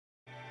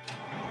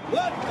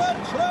Let the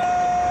train!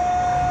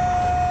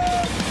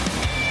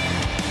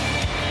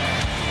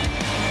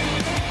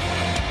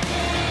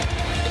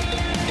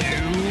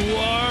 You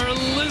are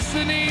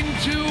listening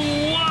to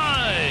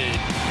What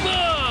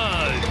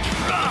the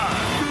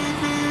Truck.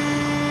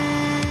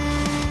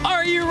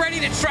 Are you ready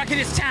to truck it?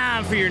 It's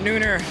time for your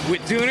Nooner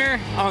with Dooner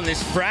on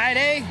this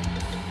Friday.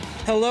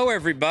 Hello,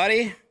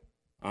 everybody.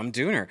 I'm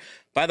Dooner.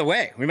 By the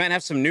way, we might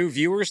have some new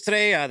viewers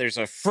today. There's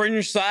a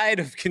fringe side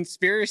of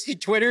conspiracy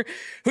Twitter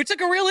who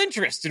took a real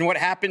interest in what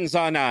happens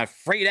on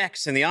Freight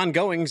X and the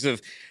ongoings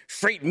of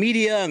freight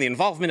media and the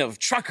involvement of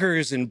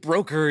truckers and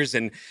brokers.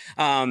 And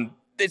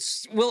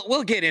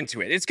we'll get into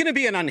it. It's going to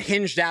be an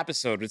unhinged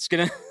episode.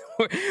 We're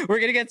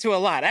going to get to a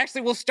lot.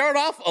 Actually, we'll start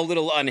off a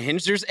little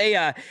unhinged.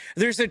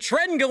 There's a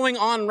trend going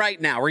on right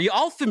now. Are you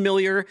all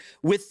familiar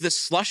with the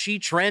slushy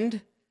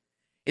trend?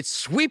 It's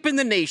sweeping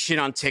the nation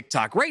on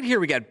TikTok. Right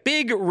here, we got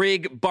Big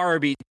Rig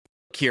Barbie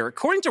here.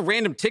 According to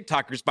random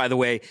TikTokers, by the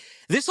way,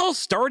 this all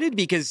started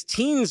because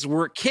teens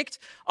were kicked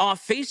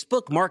off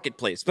Facebook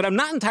Marketplace. But I'm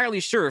not entirely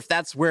sure if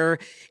that's where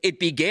it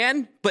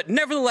began. But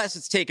nevertheless,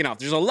 it's taken off.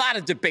 There's a lot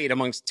of debate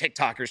amongst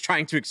TikTokers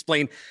trying to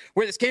explain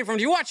where this came from.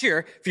 Do you watch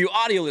here, for you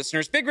audio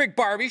listeners, Big Rig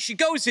Barbie, she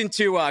goes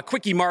into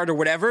Quickie Mart or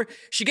whatever.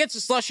 She gets a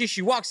slushie.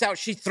 She walks out.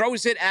 She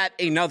throws it at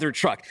another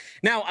truck.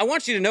 Now, I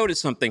want you to notice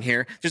something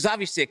here. There's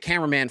obviously a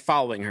cameraman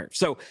following her.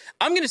 So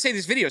I'm going to say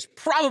this video is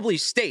probably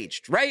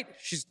staged, right?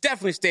 She's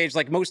definitely staged.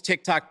 Like most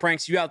TikTok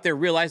pranks, you out there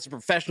realize the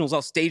professionals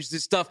all stage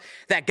this stuff.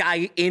 That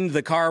guy in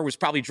the car was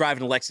probably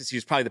driving a Lexus. He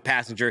was probably the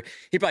passenger.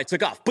 He probably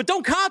took off. But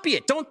don't copy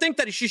it. Don't think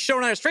that she's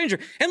showing out a stranger.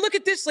 And look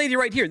at this lady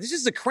right here. This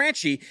is a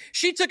Crunchy.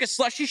 She took a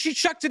slushie. She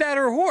chucked it at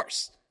her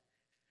horse.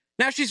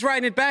 Now she's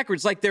riding it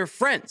backwards like they're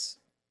friends.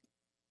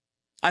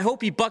 I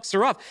hope he bucks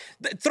her off.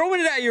 Throwing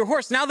it at your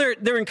horse. Now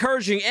they're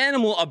encouraging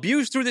animal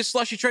abuse through this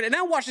slushy trend. And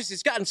now watch this.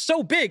 It's gotten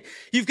so big.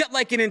 You've got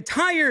like an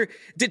entire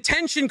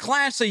detention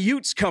class of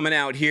Utes coming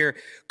out here,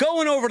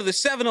 going over to the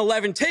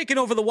 7-Eleven, taking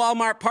over the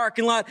Walmart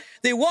parking lot.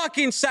 They walk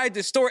inside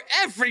the store.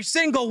 Every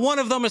single one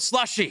of them a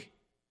slushie.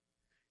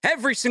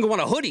 Every single one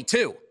a hoodie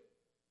too.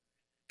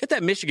 Get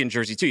that Michigan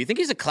jersey too. You think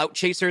he's a clout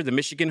chaser, the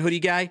Michigan hoodie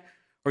guy?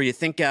 Or you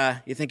think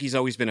he's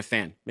always been a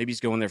fan? Maybe he's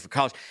going there for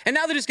college. And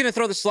now they're just going to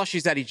throw the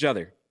slushies at each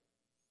other.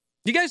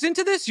 You guys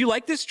into this? You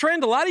like this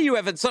trend? A lot of you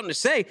have had something to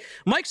say.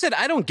 Mike said,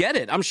 I don't get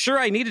it. I'm sure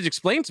I need it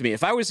explained to me.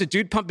 If I was a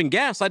dude pumping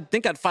gas, I'd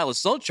think I'd file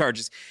assault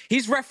charges.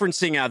 He's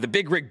referencing the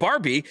Big Rig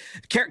Barbie.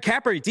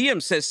 Capri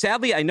DM says,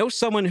 sadly, I know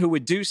someone who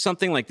would do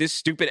something like this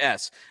stupid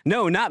S.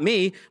 No, not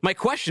me. My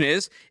question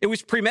is, it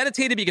was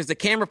premeditated because the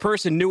camera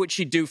person knew what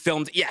she'd do,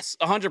 filmed. Yes,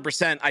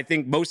 100%. I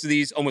think most of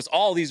these, almost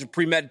all of these are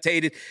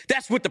premeditated.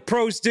 That's what the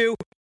pros do.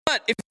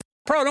 But if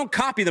pro, don't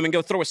copy them and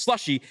go throw a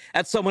slushie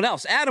at someone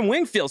else. Adam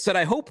Wingfield said,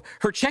 I hope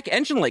her check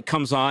engine light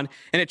comes on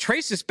and it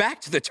traces back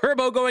to the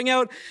turbo going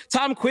out.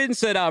 Tom Quinn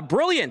said,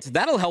 brilliant.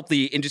 That'll help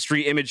the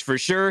industry image for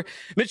sure.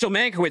 Mitchell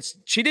Mankiewicz,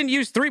 she didn't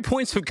use 3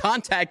 points of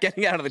contact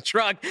getting out of the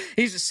truck.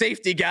 He's a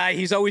safety guy.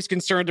 He's always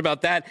concerned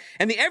about that.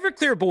 And the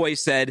Everclear boy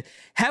said,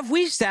 have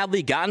we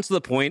sadly gotten to the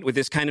point with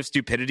this kind of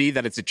stupidity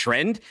that it's a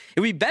trend?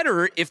 It would be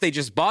better if they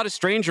just bought a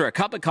stranger a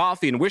cup of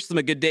coffee and wished them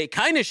a good day.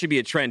 Kind of should be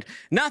a trend,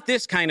 not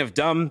this kind of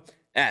dumb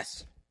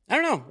S. I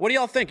don't know. What do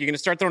y'all think? You're going to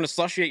start throwing a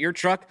slushie at your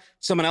truck,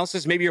 someone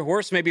else's, maybe your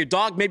horse, maybe your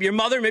dog, maybe your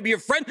mother, maybe your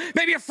friend,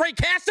 maybe your freight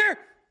caster?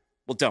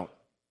 Well, don't.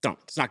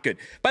 It's not good.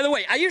 By the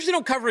way, I usually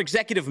don't cover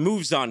executive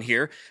moves on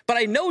here, but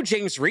I know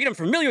James Reed. I'm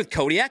familiar with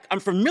Kodiak. I'm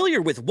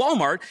familiar with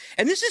Walmart.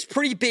 And this is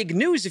pretty big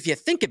news if you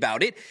think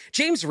about it.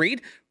 James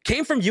Reed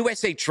came from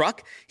USA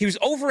Truck. He was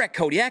over at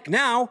Kodiak.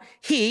 Now,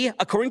 he,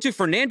 according to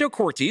Fernando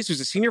Cortez, who's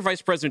a senior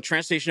vice president of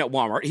transportation at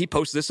Walmart, he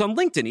posted this on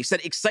LinkedIn. He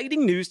said,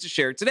 exciting news to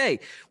share today.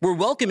 We're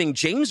welcoming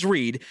James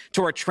Reed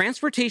to our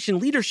transportation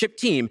leadership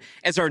team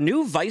as our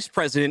new vice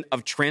president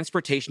of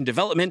transportation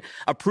development.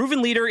 A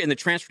proven leader in the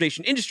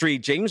transportation industry,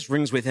 James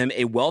brings with him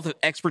a wealth of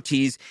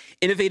expertise,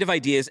 innovative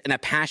ideas, and a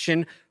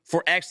passion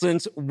for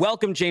excellence.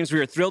 Welcome, James. We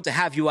are thrilled to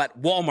have you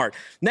at Walmart.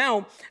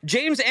 Now,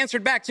 James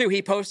answered back, too.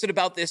 He posted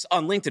about this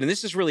on LinkedIn, and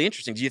this is really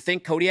interesting. Do you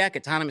think Kodiak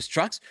autonomous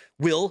trucks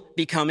will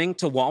be coming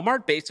to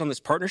Walmart based on this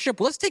partnership?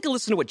 Well, let's take a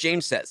listen to what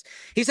James says.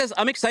 He says,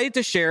 I'm excited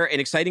to share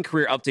an exciting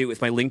career update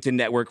with my LinkedIn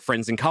network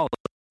friends and colleagues.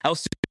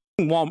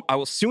 I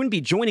will soon be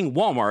joining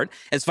Walmart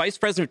as Vice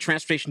President of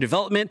Transportation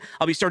Development.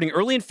 I'll be starting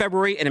early in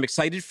February, and I'm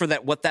excited for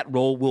what that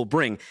role will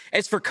bring.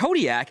 As for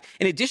Kodiak,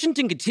 in addition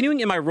to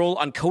continuing in my role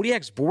on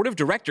Kodiak's board of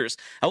directors,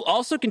 I'll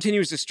also continue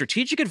as a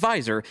strategic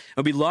advisor.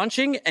 I'll be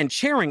launching and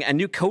chairing a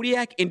new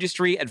Kodiak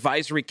Industry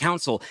Advisory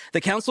Council.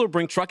 The council will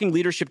bring trucking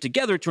leadership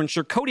together to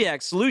ensure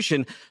Kodiak's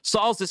solution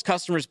solves its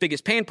customers'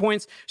 biggest pain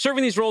points.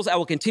 Serving these roles, I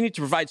will continue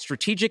to provide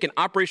strategic and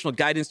operational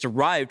guidance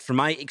derived from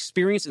my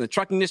experience in the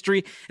trucking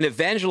industry and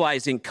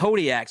evangelizing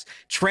Kodiak's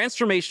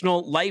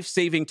transformational,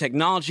 life-saving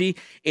technology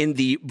in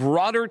the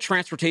broader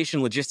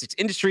transportation logistics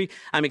industry.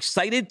 I'm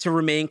excited to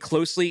remain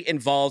closely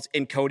involved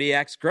in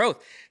Kodiak's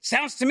growth.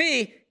 Sounds to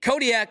me,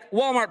 Kodiak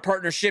Walmart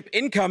partnership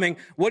incoming.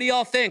 What do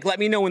y'all think? Let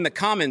me know in the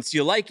comments.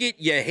 You like it?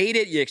 You hate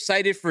it? You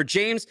excited for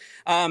James?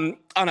 On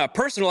a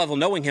personal level,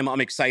 knowing him, I'm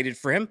excited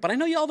for him. But I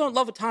know y'all don't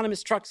love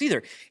autonomous trucks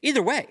either.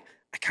 Either way,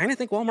 I kind of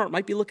think Walmart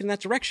might be looking in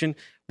that direction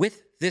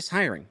with this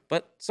hiring,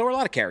 but so are a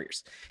lot of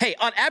carriers. Hey,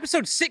 on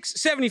episode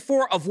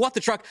 674 of What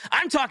the Truck,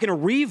 I'm talking to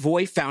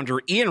Revoy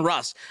founder Ian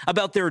Russ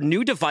about their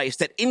new device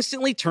that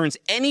instantly turns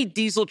any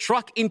diesel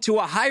truck into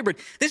a hybrid.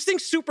 This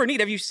thing's super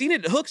neat. Have you seen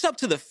it? It hooks up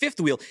to the fifth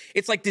wheel.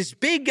 It's like this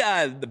big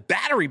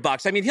battery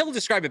box. I mean, he'll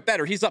describe it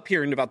better. He's up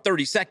here in about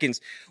 30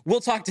 seconds. We'll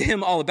talk to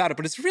him all about it,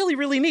 but it's really,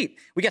 really neat.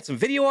 We got some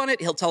video on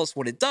it. He'll tell us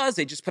what it does.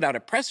 They just put out a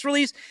press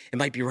release. It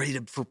might be ready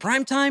for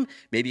prime time.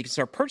 Maybe you can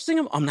start purchasing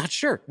them. I'm not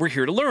sure. We're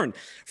here to learn.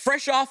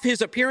 Fresh off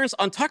his appearance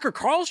on Tucker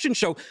Carlson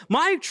show,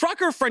 my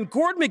trucker friend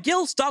Gord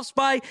McGill stops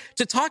by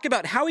to talk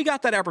about how he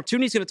got that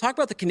opportunity. He's going to talk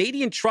about the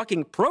Canadian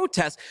trucking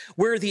protest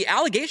where the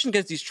allegations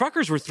against these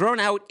truckers were thrown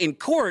out in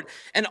court.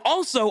 And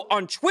also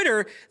on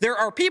Twitter, there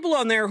are people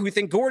on there who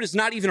think Gord is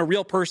not even a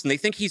real person. They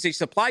think he's a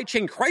supply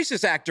chain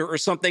crisis actor or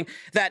something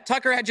that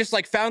Tucker had just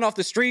like found off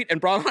the street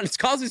and brought on. It's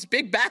caused this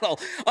big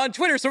battle on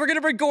Twitter. So we're going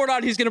to bring Gord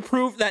on. He's going to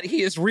prove that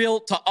he is real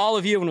to all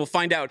of you, and we'll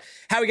find out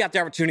how he got the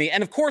opportunity.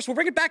 And of course, we'll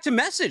bring it back to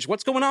message.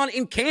 What's going on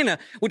in Canada,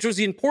 which was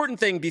the important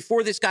thing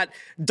before this got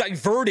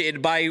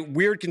diverted by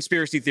weird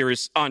conspiracy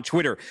theorists on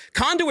Twitter.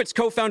 Conduit's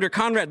co-founder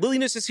Conrad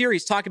Lilliness is here.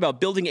 He's talking about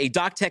building a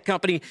dock tech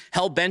company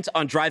hell-bent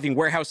on driving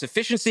warehouse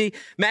efficiency.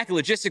 Mac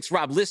Logistics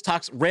Rob List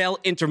talks rail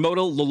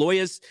intermodal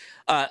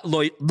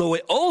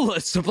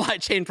Loyola's supply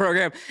chain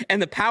program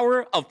and the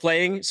power of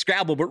playing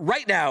Scrabble. But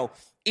right now,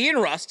 Ian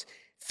Rust,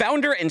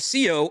 founder and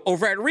CEO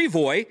over at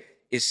Revoy,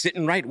 is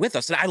sitting right with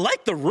us. And I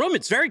like the room.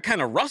 It's very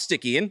kind of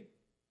rustic, Ian.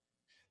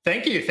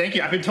 Thank you. Thank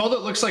you. I've been told it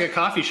looks like a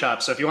coffee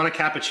shop. So if you want a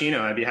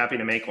cappuccino, I'd be happy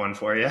to make one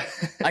for you.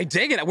 I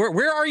dig it.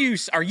 Where are you?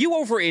 Are you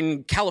over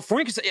in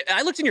California? Because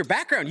I looked in your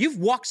background. You've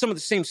walked some of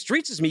the same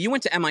streets as me. You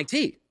went to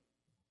MIT.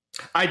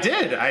 I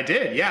did.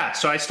 Yeah.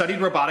 So I studied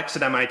robotics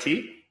at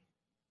MIT.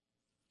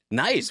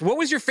 Nice. What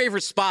was your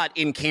favorite spot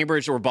in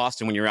Cambridge or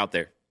Boston when you were out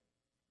there?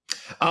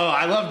 Oh,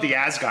 I love the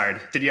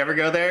Asgard. Did you ever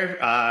go there?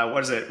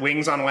 What is it?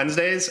 Wings on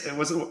Wednesdays?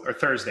 Or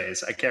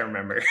Thursdays? I can't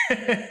remember.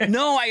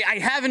 No, I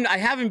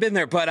haven't been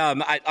there, but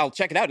I'll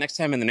check it out next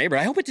time I'm in the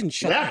neighborhood. I hope it didn't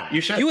shut down. Yeah,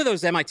 you should. A few of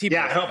those MIT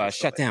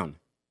shut down.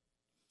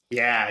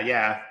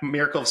 Yeah.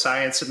 Miracle of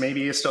Science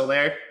maybe is still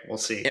there. We'll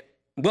see.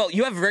 Well,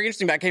 you have a very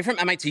interesting background. Came from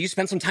MIT. You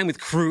spent some time with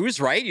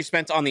Cruise, right? You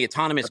spent on the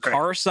autonomous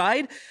car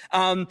side.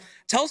 Tell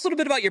us a little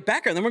bit about your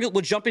background. Then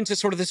we'll jump into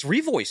sort of this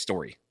Revoy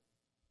story.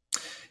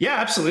 Yeah,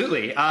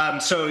 absolutely.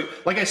 So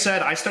like I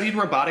said, I studied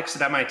robotics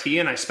at MIT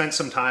and I spent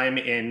some time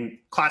in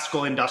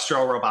classical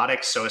industrial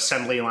robotics, so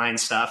assembly line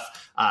stuff,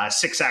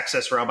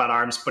 6-axis robot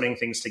arms, putting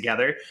things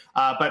together.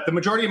 But the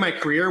majority of my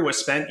career was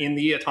spent in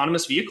the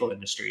autonomous vehicle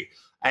industry.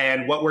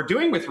 And what we're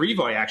doing with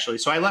Revoy, actually,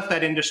 so I left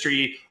that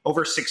industry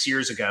over 6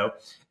 years ago.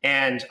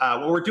 And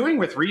what we're doing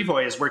with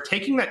Revoy is we're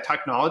taking that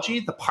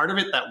technology, the part of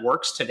it that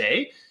works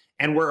today,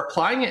 and we're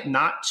applying it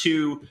not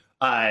to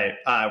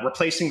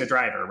replacing the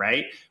driver,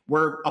 right?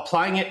 We're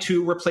applying it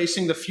to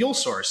replacing the fuel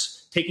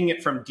source, taking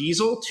it from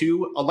diesel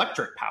to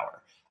electric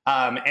power.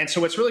 And so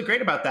what's really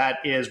great about that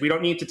is we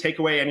don't need to take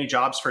away any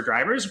jobs for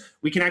drivers.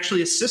 We can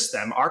actually assist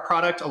them. Our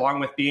product, along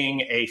with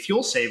being a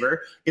fuel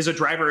saver, is a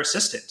driver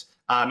assistant.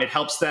 It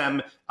helps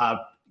them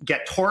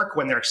get torque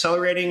when they're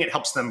accelerating. It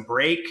helps them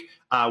brake.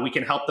 We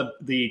can help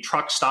the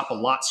truck stop a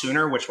lot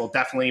sooner, which will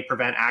definitely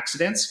prevent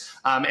accidents.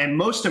 And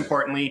most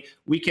importantly,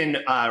 we can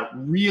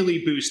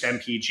really boost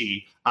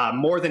MPG,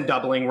 more than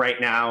doubling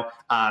right now.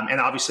 And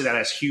obviously that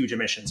has huge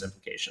emissions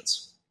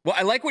implications. Well,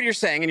 I like what you're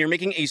saying, and you're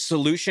making a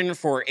solution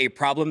for a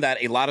problem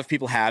that a lot of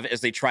people have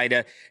as they try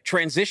to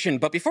transition.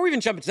 But before we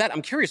even jump into that,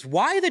 I'm curious,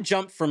 why the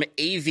jump from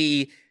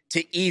AV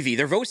to EV?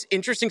 They're both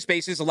interesting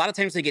spaces. A lot of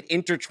times they get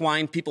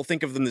intertwined. People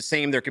think of them the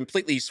same. They're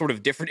completely sort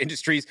of different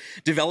industries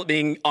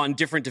developing on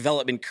different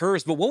development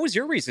curves. But what was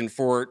your reason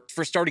for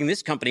starting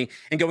this company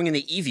and going in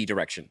the EV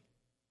direction?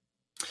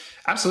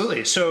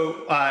 Absolutely.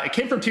 So it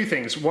came from two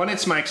things. One,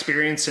 it's my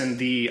experience in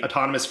the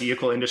autonomous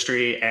vehicle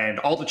industry and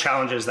all the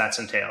challenges that's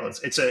entailed.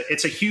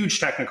 It's a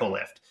huge technical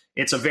lift.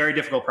 It's a very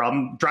difficult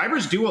problem.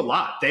 Drivers do a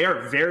lot. They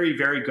are very,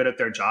 very good at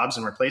their jobs,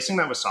 and replacing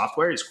that with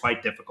software is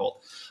quite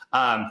difficult.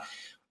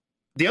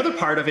 The other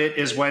part of it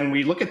is when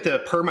we look at the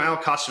per mile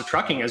cost of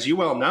trucking, as you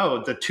well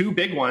know, the two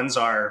big ones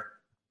are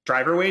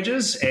driver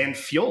wages and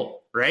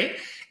fuel, right?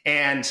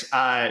 And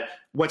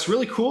what's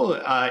really cool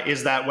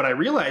is that what I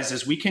realized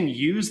is we can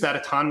use that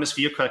autonomous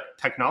vehicle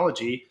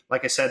technology,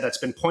 like I said, that's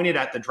been pointed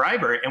at the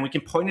driver, and we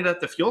can point it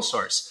at the fuel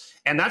source.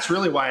 And that's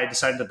really why I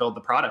decided to build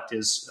the product,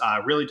 is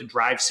really to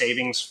drive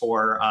savings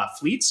for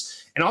fleets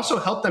and also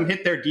help them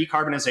hit their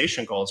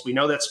decarbonization goals. We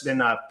know that's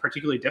been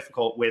particularly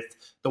difficult with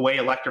the way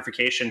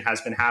electrification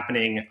has been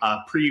happening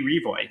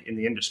pre-Revoy in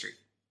the industry.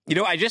 You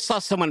know, I just saw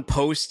someone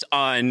post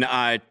on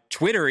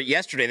Twitter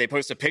yesterday. They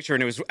posted a picture,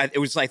 and it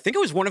was I think it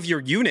was one of your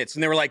units,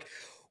 and they were like,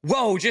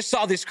 "Whoa, just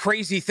saw this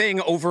crazy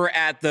thing over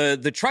at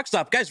the truck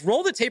stop." Guys,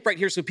 roll the tape right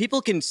here so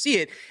people can see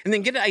it and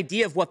then get an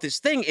idea of what this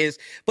thing is.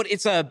 But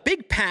it's a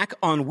big pack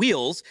on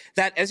wheels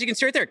that, as you can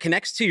see right there, it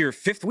connects to your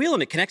fifth wheel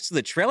and it connects to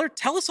the trailer.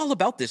 Tell us all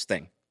about this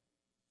thing.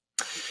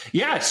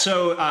 Yeah,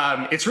 so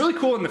it's really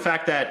cool in the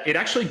fact that it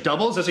actually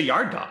doubles as a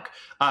yard dog.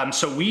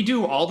 So we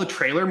do all the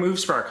trailer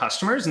moves for our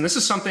customers, and this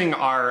is something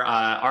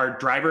our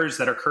drivers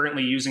that are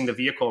currently using the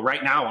vehicle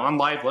right now on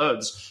live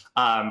loads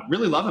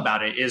really love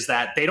about it, is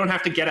that they don't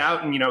have to get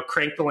out and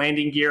crank the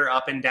landing gear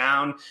up and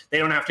down. They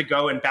don't have to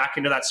go and back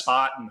into that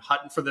spot and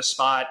hunt for the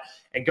spot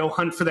and go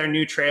hunt for their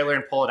new trailer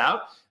and pull it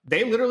out.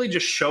 They literally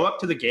just show up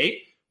to the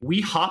gate.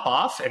 We hop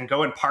off and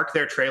go and park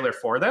their trailer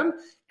for them.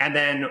 And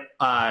then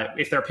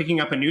if they're picking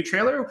up a new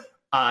trailer,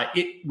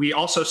 we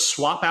also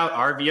swap out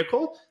our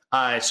vehicle.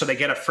 So they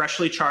get a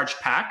freshly charged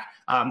pack.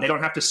 They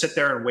don't have to sit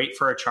there and wait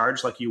for a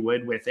charge like you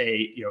would with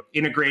a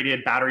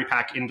integrated battery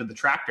pack into the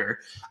tractor.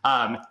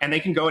 And they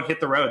can go and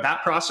hit the road.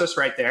 That process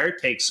right there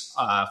takes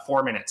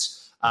 4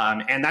 minutes.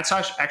 And that's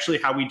actually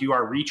how we do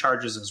our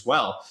recharges as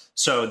well.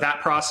 So that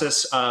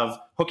process of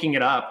hooking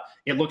it up,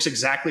 it looks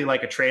exactly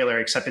like a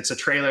trailer, except it's a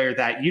trailer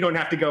that you don't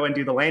have to go and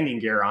do the landing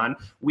gear on.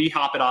 We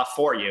hop it off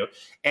for you.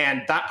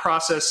 And that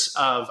process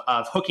of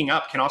hooking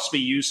up can also be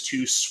used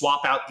to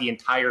swap out the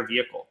entire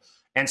vehicle.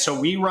 And so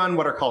we run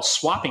what are called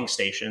swapping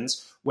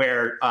stations,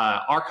 where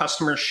our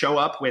customers show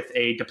up with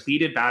a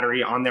depleted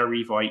battery on their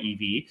Revoy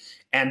EV,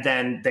 and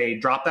then they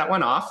drop that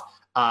one off,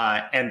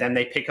 and then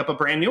they pick up a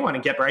brand new one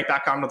and get right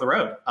back onto the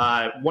road.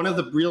 One of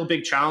the real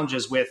big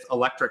challenges with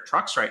electric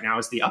trucks right now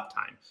is the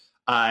uptime.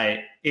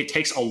 It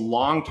takes a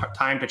long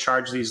time to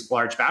charge these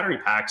large battery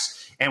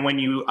packs. And when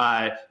you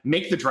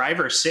make the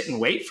driver sit and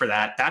wait for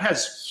that, that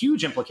has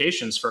huge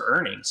implications for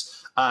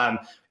earnings.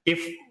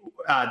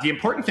 The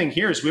important thing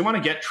here is we want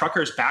to get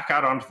truckers back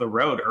out onto the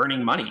road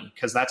earning money,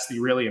 because that's the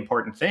really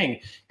important thing.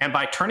 And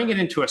by turning it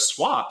into a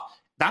swap,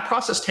 that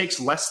process takes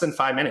less than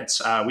 5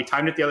 minutes. We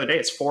timed it the other day.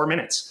 It's 4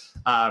 minutes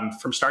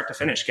from start to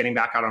finish getting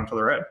back out onto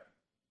the road.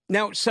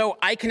 Now, so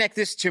I connect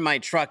this to my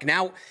truck.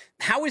 Now,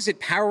 how is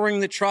it powering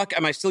the truck?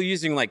 Am I still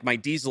using like my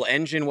diesel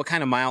engine? What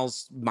kind of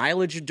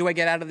mileage do I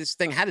get out of this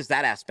thing? How does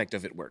that aspect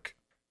of it work?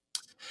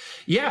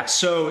 Yeah,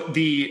 so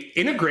the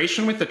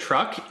integration with the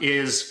truck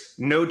is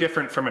no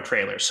different from a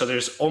trailer. So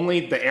there's only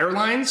the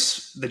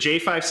airlines, the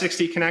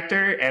J560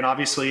 connector, and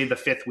obviously the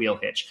fifth wheel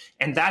hitch.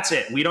 And that's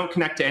it. We don't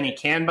connect to any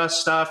CAN bus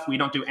stuff. We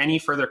don't do any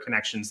further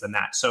connections than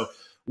that. So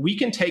we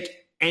can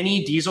take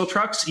any diesel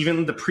trucks,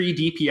 even the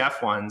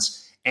pre-DPF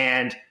ones,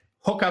 and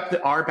hook up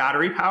our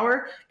battery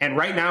power. And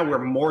right now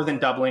we're more than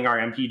doubling our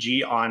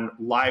MPG on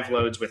live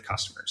loads with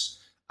customers.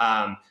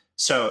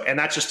 And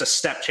that's just a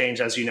step change,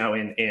 as you know,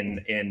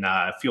 in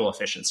fuel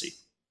efficiency.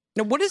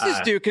 Now, what does this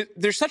do? Because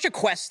there's such a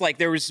quest, like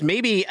there was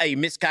maybe a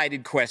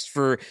misguided quest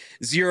for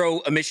zero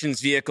emissions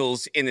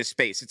vehicles in this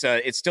space.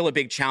 It's still a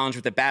big challenge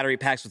with the battery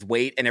packs, with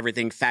weight and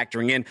everything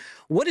factoring in.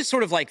 What is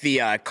sort of like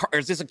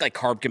is this like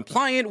carb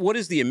compliant? What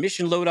is the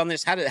emission load on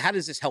this? How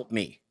does this help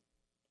me?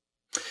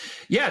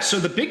 Yeah, so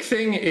the big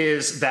thing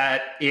is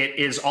that it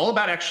is all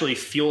about actually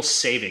fuel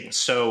savings.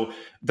 So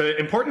the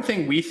important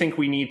thing we think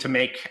we need to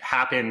make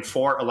happen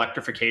for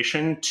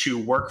electrification to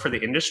work for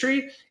the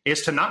industry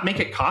is to not make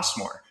it cost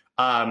more.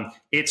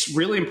 It's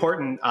really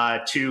important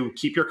to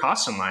keep your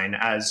costs in line,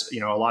 as a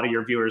lot of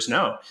your viewers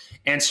know.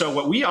 And so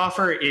what we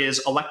offer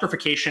is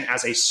electrification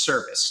as a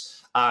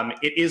service.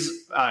 It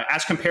is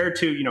as compared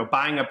to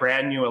buying a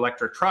brand new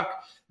electric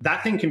truck.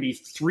 That thing can be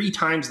 3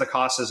 times the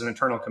cost as an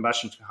internal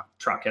combustion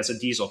truck, as a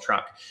diesel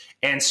truck.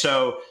 And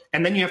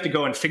then you have to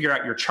go and figure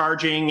out your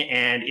charging.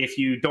 And if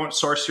you don't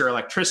source your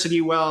electricity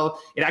well,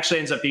 it actually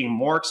ends up being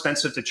more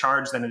expensive to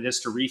charge than it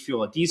is to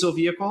refuel a diesel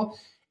vehicle.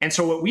 And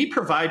so what we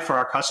provide for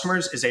our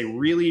customers is a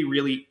really,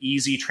 really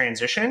easy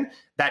transition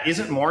that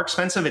isn't more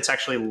expensive. It's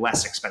actually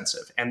less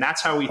expensive. And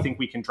that's how we think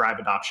we can drive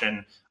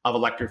adoption of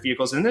electric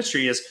vehicles in the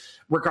industry, is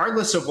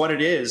regardless of what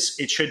it is,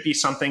 it should be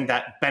something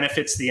that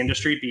benefits the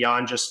industry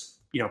beyond just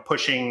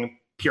pushing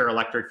pure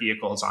electric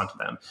vehicles onto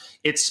them.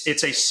 It's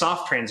a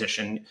soft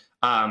transition.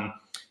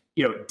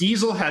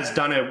 Diesel has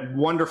done a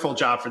wonderful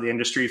job for the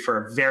industry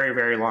for a very,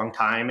 very long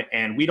time,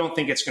 and we don't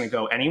think it's going to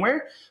go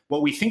anywhere.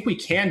 What we think we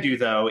can do,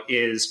 though,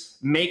 is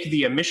make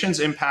the emissions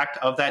impact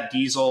of that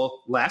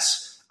diesel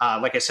less.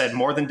 Like I said,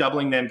 more than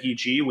doubling the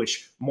MPG,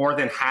 which more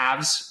than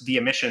halves the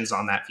emissions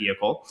on that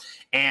vehicle.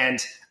 And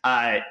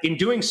in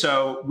doing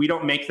so, we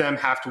don't make them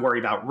have to worry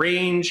about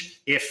range.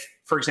 If,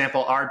 for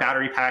example, our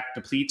battery pack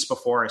depletes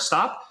before a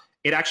stop,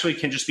 it actually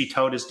can just be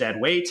towed as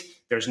dead weight.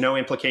 There's no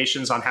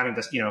implications on having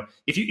this.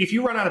 If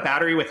you run out of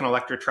battery with an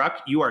electric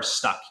truck, you are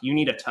stuck. You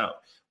need a tow.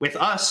 With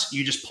us,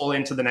 you just pull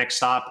into the next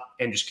stop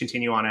and just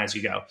continue on as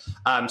you go.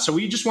 So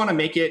we just want to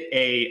make it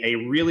a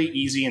really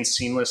easy and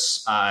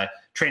seamless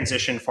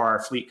transition for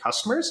our fleet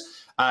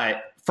customers.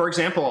 For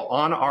example,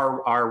 on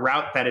our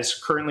route that is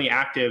currently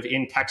active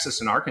in Texas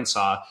and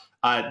Arkansas,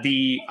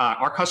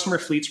 our customer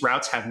fleet's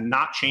routes have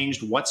not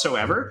changed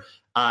whatsoever.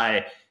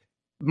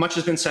 much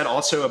has been said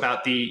also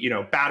about the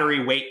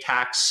battery weight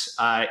tax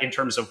in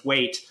terms of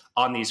weight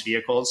on these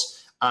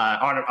vehicles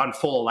on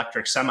full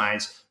electric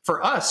semis.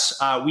 For us,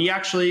 we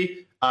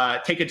actually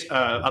take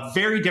a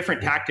very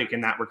different tactic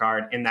in that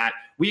regard, in that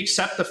we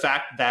accept the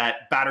fact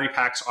that battery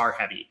packs are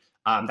heavy.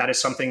 That is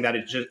something that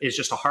is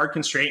just a hard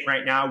constraint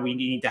right now. We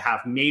need to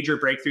have major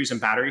breakthroughs in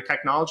battery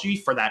technology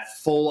for that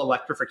full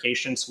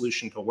electrification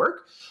solution to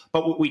work.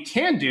 But what we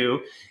can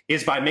do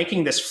is, by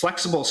making this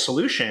flexible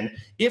solution,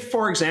 if,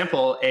 for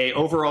example, a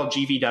overall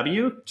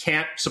GVW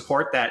can't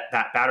support that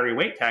battery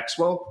weight tax,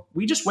 well,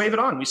 we just wave it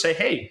on. We say,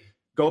 hey,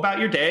 go about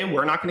your day.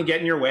 We're not going to get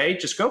in your way.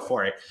 Just go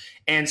for it.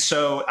 And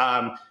so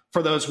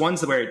for those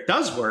ones where it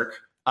does work,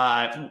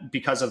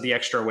 because of the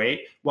extra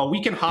weight, well,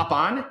 we can hop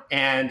on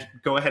and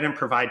go ahead and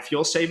provide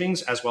fuel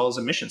savings as well as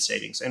emission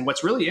savings. And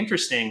what's really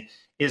interesting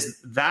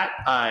is that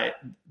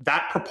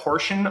that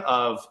proportion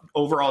of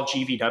overall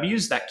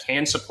GVWs that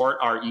can support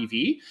our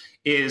EV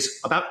is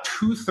about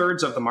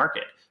 2/3 of the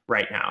market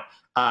right now.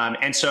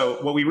 And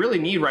so what we really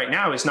need right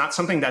now is not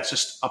something that's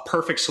just a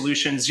perfect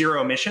solution, zero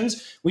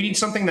emissions. We need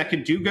something that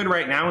could do good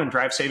right now and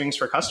drive savings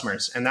for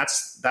customers. And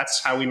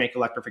that's how we make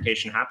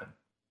electrification happen.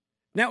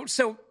 Now,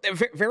 so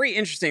very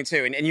interesting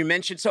too. And you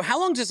mentioned, so how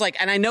long does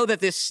and I know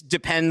that this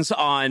depends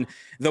on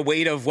the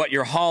weight of what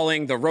you're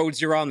hauling, the roads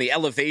you're on, the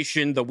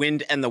elevation, the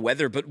wind and the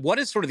weather, but what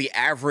is sort of the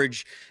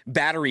average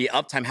battery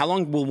uptime? How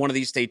long will one of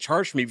these stay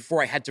charged for me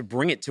before I had to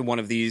bring it to one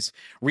of these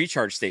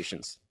recharge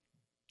stations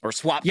or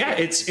swap? Yeah,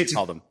 it's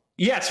call them.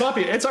 Yeah,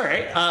 swapping. It's all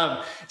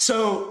right.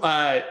 So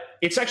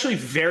it's actually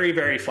very,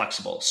 very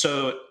flexible.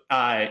 So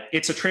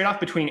it's a trade-off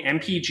between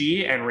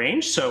MPG and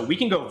range. So we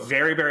can go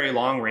very, very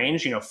long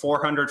range,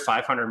 400,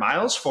 500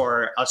 miles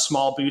for a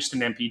small boost in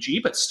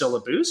MPG, but still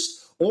a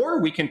boost. Or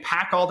we can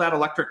pack all that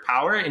electric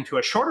power into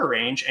a shorter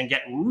range and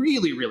get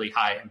really, really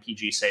high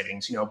MPG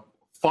savings,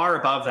 far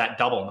above that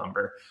double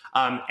number.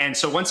 And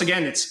so once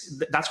again,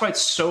 that's why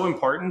it's so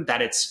important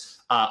that it's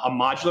a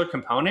modular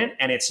component,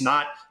 and it's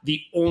not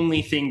the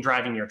only thing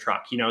driving your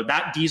truck.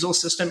 That diesel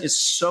system is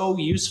so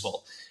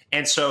useful.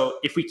 And so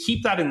if we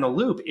keep that in the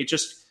loop, it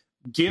just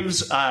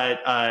gives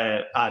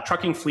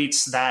trucking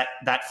fleets that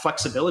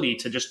flexibility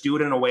to just do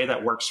it in a way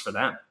that works for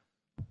them.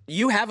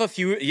 You have a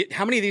few,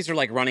 how many of these are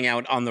running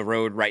out on the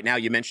road right now?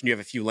 You mentioned you have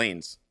a few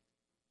lanes.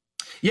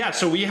 Yeah,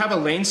 so we have a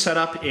lane set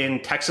up in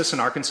Texas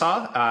and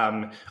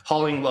Arkansas,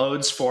 hauling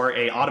loads for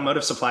a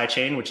automotive supply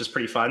chain, which is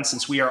pretty fun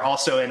since we are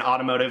also an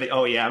automotive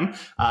OEM.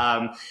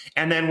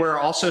 And then we're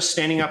also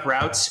standing up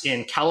routes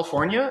in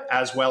California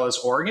as well as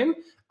Oregon.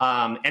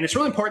 And it's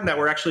really important that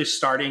we're actually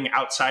starting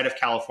outside of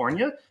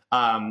California.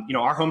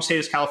 Our home state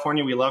is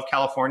California. We love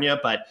California,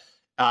 but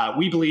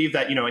we believe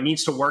that, it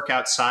needs to work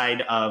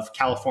outside of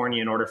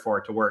California in order for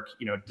it to work,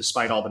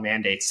 despite all the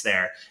mandates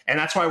there. And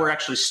that's why we're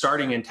actually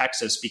starting in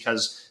Texas,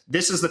 because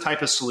this is the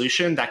type of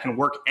solution that can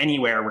work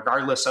anywhere,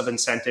 regardless of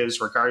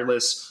incentives,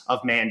 regardless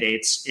of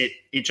mandates.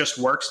 It just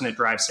works and it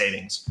drives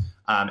savings.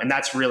 And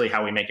that's really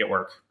how we make it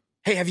work.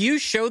 Hey, have you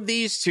showed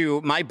these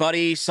to my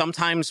buddy,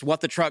 sometimes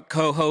What the Truck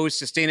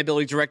co-host,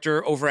 sustainability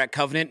director over at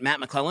Covenant, Matt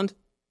McClelland?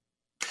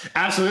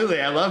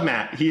 Absolutely. I love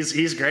Matt.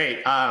 He's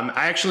great.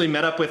 I actually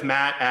met up with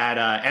Matt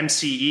at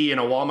MCE in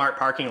a Walmart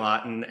parking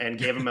lot and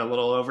gave him a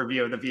little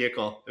overview of the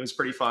vehicle. It was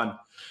pretty fun.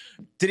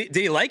 Did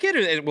he like it?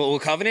 Or will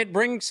Covenant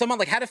bring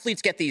someone? How do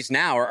fleets get these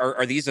now?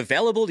 Are these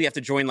available? Do you have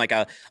to join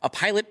a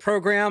pilot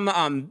program?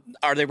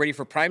 Are they ready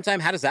for prime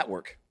time? How does that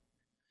work?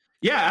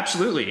 Yeah,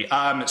 absolutely.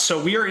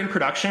 So we are in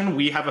production.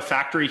 We have a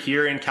factory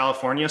here in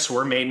California, so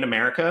we're made in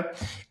America,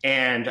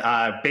 and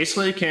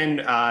basically can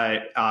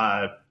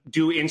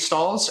do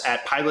installs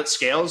at pilot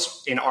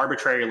scales in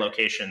arbitrary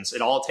locations.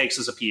 It all takes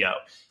is a PO.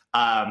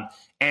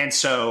 And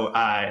so,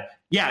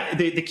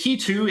 the key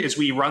too is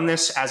we run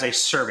this as a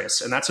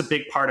service, and that's a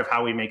big part of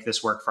how we make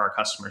this work for our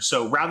customers.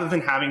 So rather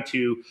than having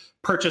to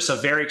purchase a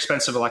very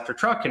expensive electric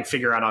truck and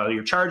figure out all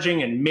your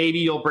charging, and maybe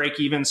you'll break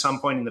even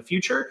some point in the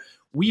future,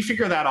 we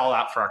figure that all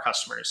out for our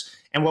customers.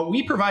 And what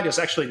we provide is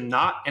actually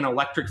not an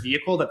electric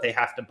vehicle that they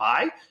have to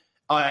buy.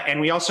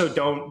 And we also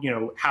don't,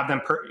 have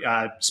them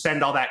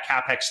spend all that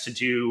CapEx to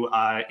do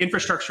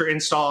infrastructure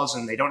installs,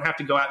 and they don't have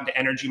to go out into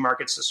energy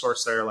markets to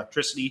source their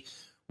electricity.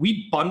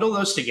 We bundle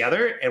those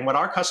together, and what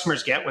our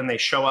customers get when they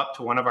show up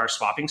to one of our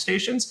swapping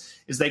stations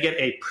is they get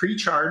a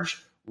pre-charged,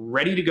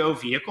 ready-to-go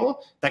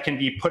vehicle that can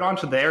be put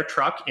onto their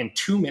truck in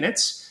 2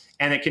 minutes,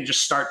 and it can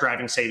just start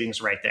driving savings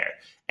right there.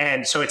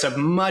 And so it's a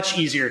much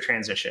easier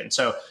transition.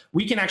 So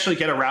we can actually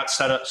get a route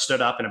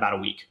stood up in about a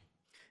week.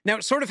 Now,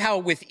 sort of how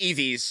with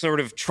EVs, sort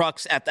of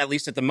trucks, at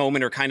least at the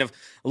moment, are kind of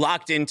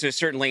locked into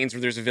certain lanes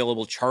where there's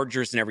available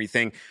chargers and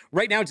everything.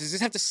 Right now, does this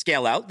have to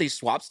scale out, these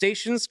swap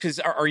stations? Because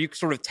are you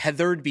sort of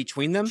tethered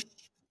between them?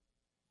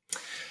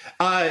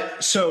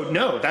 So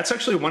no, that's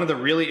actually one of the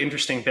really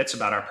interesting bits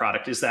about our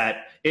product is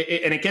that,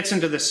 and it gets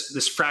into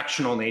this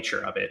fractional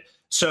nature of it.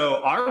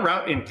 So our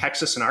route in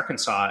Texas and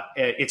Arkansas,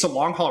 it's a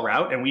long haul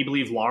route, and we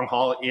believe long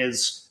haul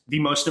is the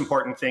most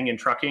important thing in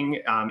trucking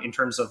in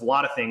terms of a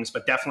lot of things,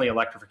 but definitely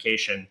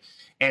electrification.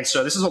 And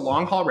so this is a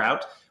long haul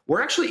route.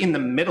 We're actually in the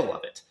middle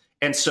of it.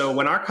 And so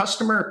when our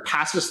customer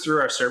passes through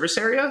our service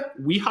area,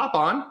 we hop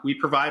on, we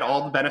provide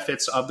all the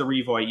benefits of the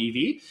Revoy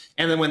EV.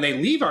 And then when they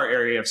leave our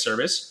area of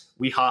service,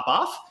 we hop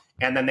off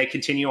and then they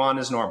continue on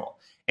as normal.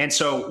 And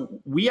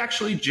so we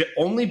actually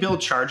only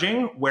build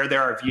charging where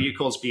there are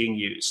vehicles being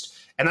used.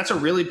 And that's a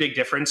really big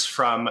difference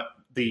from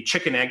the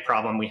chicken egg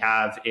problem we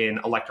have in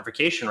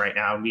electrification right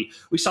now. We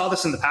saw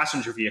this in the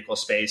passenger vehicle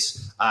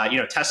space.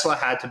 Tesla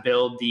had to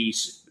build the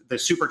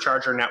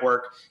supercharger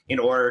network in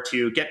order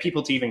to get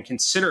people to even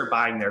consider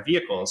buying their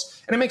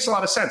vehicles. And it makes a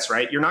lot of sense,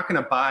 right? You're not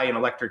going to buy an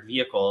electric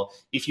vehicle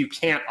if you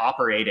can't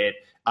operate it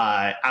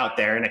out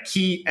there. And a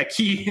key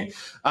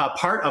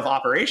part of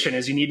operation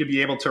is you need to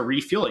be able to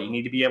refuel it. You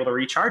need to be able to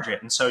recharge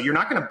it. And so you're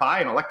not going to buy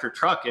an electric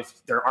truck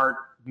if there aren't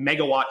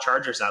megawatt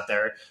chargers out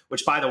there,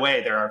 which, by the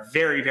way, there are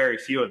very, very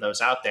few of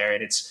those out there.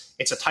 And it's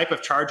a type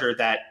of charger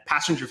that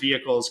passenger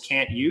vehicles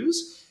can't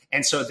use.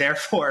 And so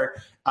therefore,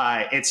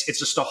 it's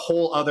just a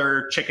whole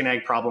other chicken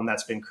egg problem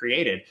that's been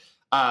created.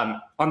 On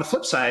the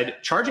flip side,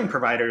 charging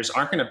providers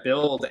aren't going to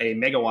build a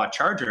megawatt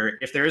charger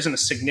if there isn't a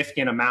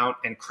significant amount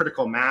and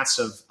critical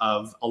mass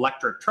of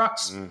electric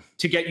trucks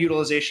to get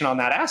utilization on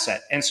that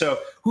asset. And so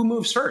who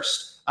moves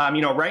first?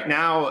 Right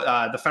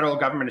now, the federal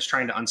government is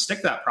trying to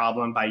unstick that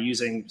problem by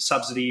using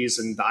subsidies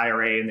and the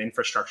IRA and the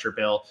infrastructure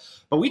bill.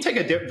 But we take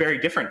a very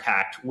different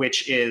tact,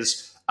 which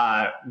is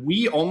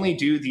we only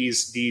do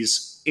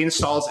these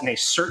installs in a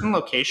certain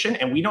location,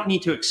 and we don't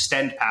need to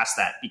extend past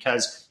that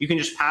because you can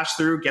just pass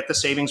through, get the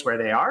savings where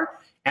they are,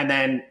 and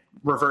then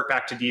revert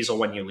back to diesel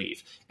when you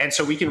leave. And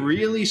so we can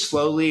really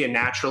slowly and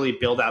naturally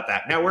build out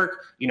that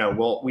network.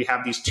 We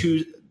have these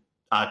two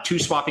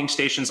swapping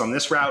stations on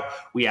this route.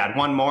 We add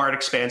one more, it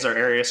expands our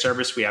area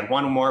service. We add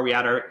one more, we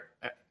add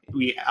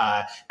to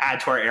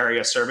our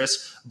area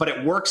service. But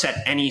it works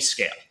at any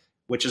scale,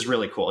 which is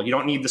really cool. You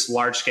don't need this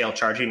large scale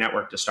charging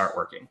network to start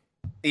working.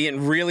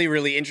 Ian, really,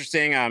 really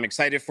interesting. I'm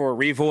excited for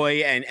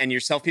Revoy and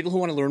yourself. People who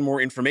want to learn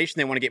more information,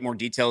 they want to get more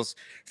details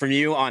from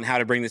you on how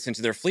to bring this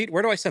into their fleet.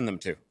 Where do I send them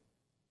to?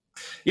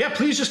 Yeah,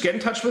 please just get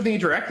in touch with me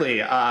directly.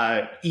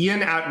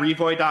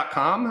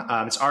 Ian@revoy.com.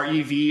 It's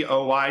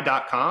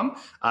REVOY.com.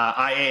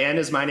 IAN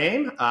is my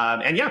name.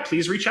 And yeah,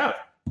 please reach out.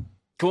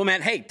 Cool,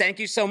 man. Hey, thank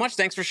you so much.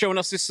 Thanks for showing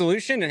us this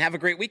solution and have a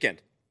great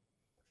weekend.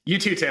 You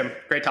too, Tim.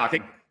 Great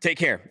talking. Take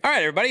care. All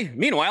right, everybody.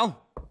 Meanwhile,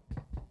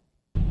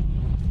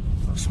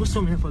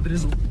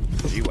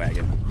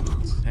 G-Wagon.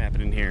 What's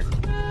happening here?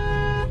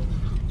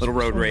 Little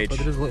road rage.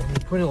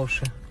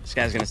 This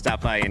guy's going to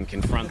stop by and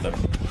confront them.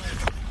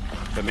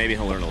 But maybe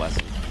he'll learn a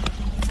lesson.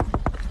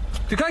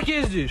 Here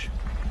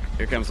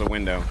comes the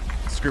window.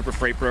 This group of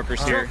freight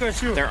brokers here.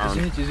 They're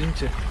armed.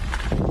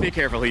 Be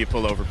careful who you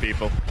pull over,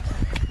 people.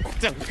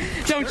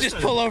 Don't just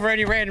pull over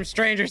any random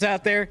strangers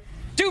out there.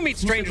 Do meet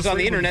strangers on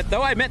the internet,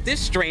 though. I met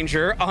this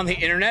stranger on the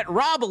internet,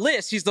 Rob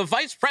Liss. He's the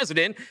vice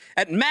president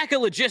at Maca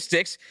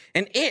Logistics,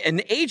 an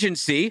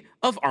agency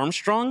of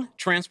Armstrong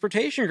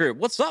Transportation Group.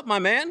 What's up, my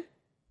man?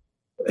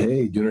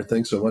 Hey, Dooner,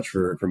 thanks so much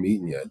for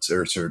meeting you.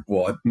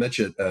 Well, I met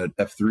you at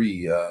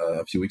F3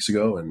 a few weeks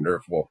ago, and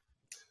I'm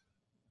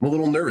a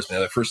little nervous,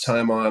 man. The first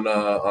time on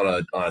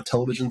a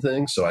television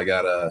thing, so I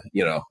gotta,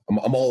 I'm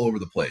all over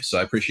the place. So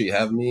I appreciate you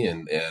having me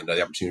and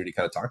the opportunity to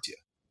kind of talk to you.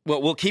 Well,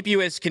 we'll keep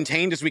you as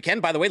contained as we can.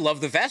 By the way,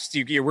 love the vest.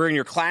 You're wearing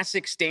your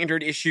classic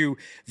standard issue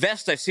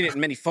vest. I've seen it in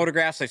many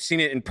photographs. I've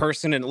seen it in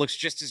person, and it looks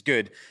just as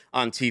good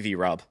on TV,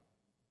 Rob.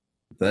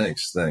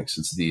 Thanks.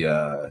 It's the,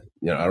 I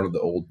don't know,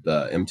 the old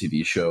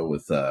MTV show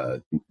with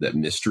that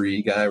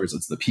mystery guy, where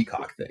it's the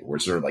peacock thing, where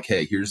it's sort of like,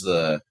 hey, you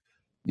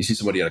see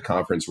somebody at a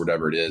conference,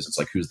 whatever it is, it's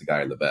like, who's the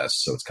guy in the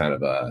vest? So it's kind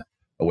of a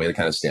way to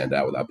kind of stand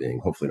out without being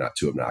hopefully not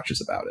too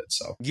obnoxious about it.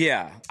 So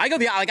yeah, I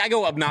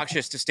go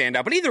obnoxious to stand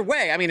out, but either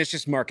way, I mean, it's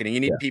just marketing.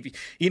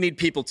 You need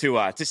people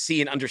to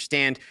see and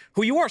understand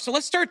who you are. So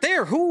let's start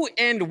there. Who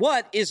and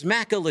what is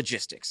Maca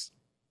Logistics?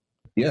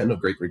 Yeah, no,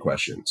 great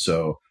question.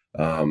 So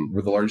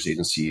we're the largest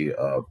agency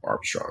of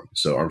Armstrong.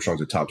 So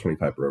Armstrong's a top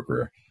 25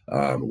 broker.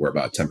 We're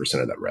about 10%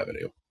 of that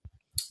revenue.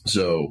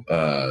 So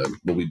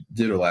what we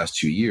did over the last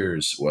 2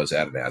 years was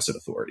add an asset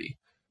authority.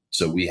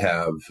 So we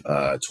have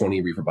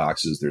 20 reefer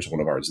boxes. There's one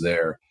of ours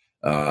there.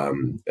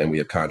 And we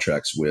have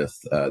contracts with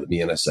the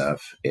BNSF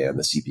and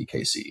the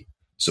CPKC.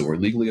 So we're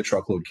legally a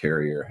truckload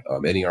carrier.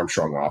 Any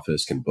Armstrong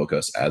office can book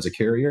us as a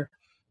carrier.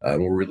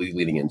 And what we're really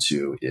leading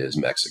into is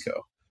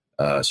Mexico.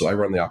 So I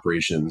run the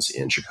operations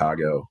in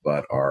Chicago,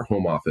 but our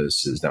home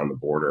office is down the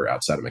border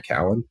outside of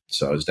McAllen.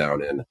 So I was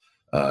down in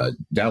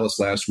Dallas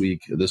last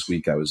week. This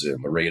week I was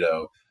in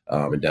Laredo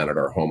and down at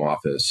our home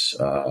office,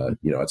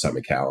 outside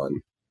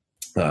McAllen.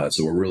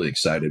 So we're really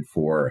excited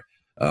for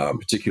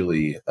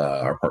particularly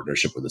our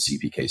partnership with the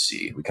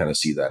CPKC. We kind of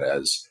see that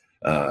as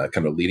kind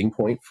of a leading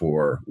point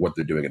for what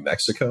they're doing in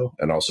Mexico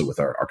and also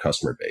with our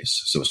customer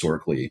base. So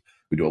historically,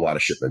 we do a lot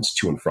of shipments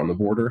to and from the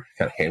border,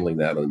 kind of handling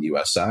that on the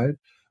U.S. side.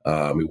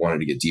 We wanted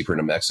to get deeper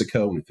into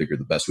Mexico, and we figured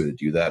the best way to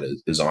do that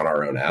is on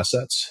our own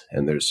assets.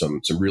 And there's some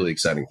really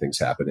exciting things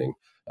happening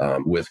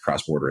with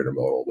cross-border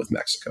intermodal with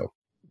Mexico.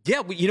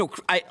 Yeah,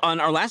 on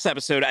our last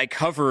episode, I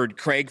covered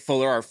Craig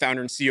Fuller, our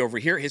founder and CEO over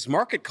here, his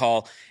market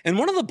call. And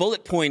one of the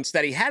bullet points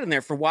that he had in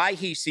there for why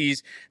he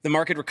sees the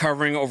market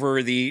recovering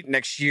over the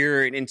next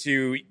year and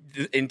into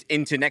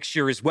next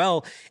year as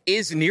well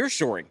is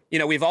nearshoring.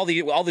 We have all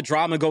the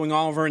drama going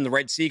on over in the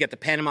Red Sea, got the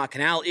Panama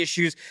Canal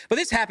issues. But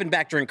this happened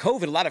back during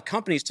COVID. A lot of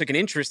companies took an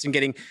interest in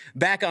getting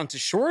back onto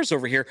shores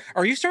over here.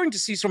 Are you starting to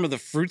see some of the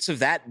fruits of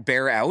that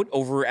bear out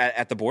over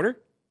at the border?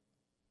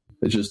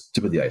 It's just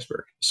tip of the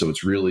iceberg. So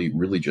it's really,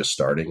 really just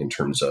starting in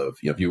terms of,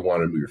 if you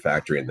want to move your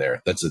factory in there,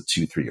 that's a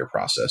 2-3 year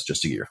process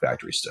just to get your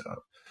factory stood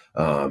up.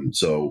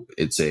 So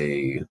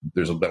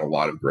there's been a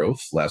lot of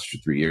growth last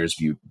 3 years.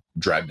 If you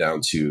drive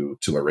down to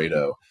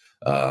Laredo,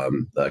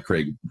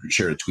 Craig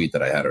shared a tweet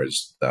that I had when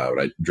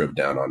I drove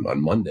down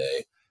on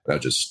Monday. And I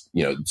was just,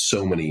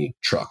 so many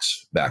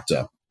trucks backed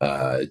up.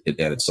 And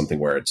it's something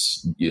where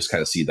you just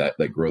kind of see that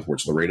growth, where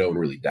it's Laredo and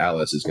really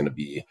Dallas is going to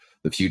be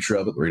the future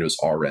of it. Laredo is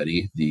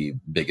already the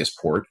biggest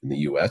port in the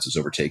U.S. It's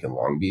overtaken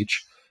Long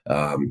Beach.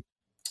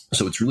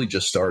 So it's really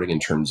just starting in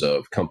terms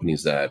of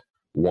companies that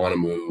want to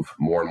move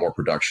more and more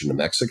production to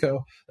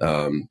Mexico.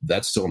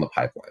 That's still in the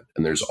pipeline.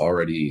 And there's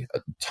already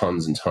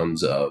tons and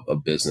tons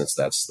of business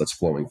that's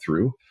flowing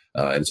through.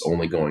 And it's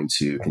only going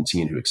to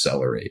continue to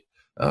accelerate,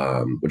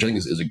 which I think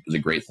is a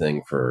great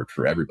thing for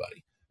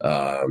everybody.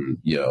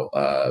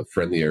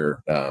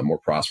 Friendlier, more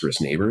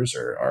prosperous neighbors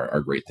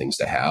are great things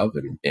to have.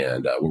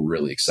 And we're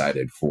really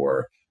excited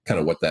for kind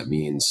of what that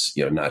means,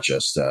 not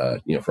just,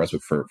 for us,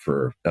 but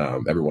for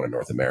everyone in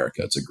North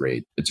America. It's a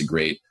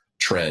great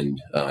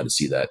trend to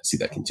see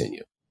that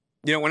continue.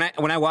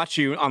 When I watch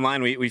you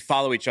online, we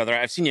follow each other.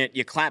 I've seen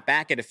you clap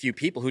back at a few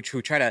people who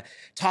try to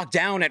talk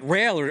down at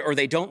rail or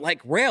they don't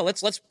like rail.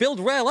 Let's build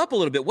rail up a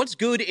little bit. What's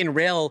good in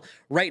rail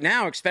right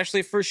now,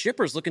 especially for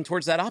shippers looking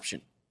towards that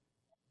option?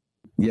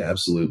 Yeah,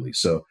 absolutely.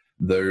 So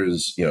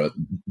there's, the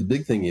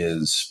big thing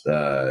is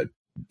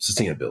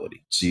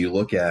sustainability. So you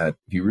look at,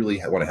 if you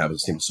really want to have a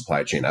sustainable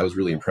supply chain, I was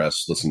really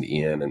impressed listening to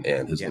Ian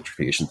and his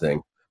electrification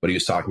thing, but he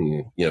was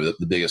talking,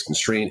 the biggest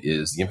constraint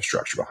is the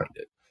infrastructure behind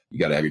it. You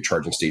got to have your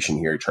charging station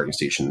here, your charging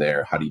station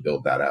there. How do you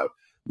build that out?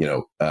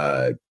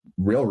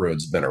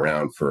 Railroads have been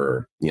around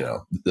for,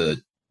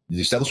 the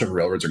establishment of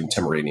railroads are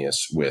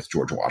contemporaneous with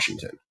George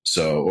Washington.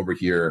 So over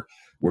here,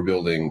 we're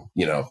building,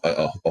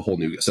 a whole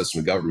new system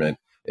of government.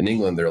 In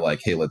England, they're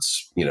like, hey,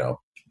 let's,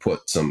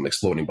 put some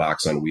exploding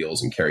box on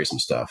wheels and carry some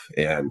stuff.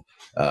 And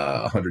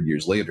 100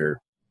 years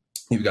later,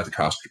 you've got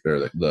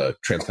the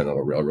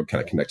Transcontinental Railroad kind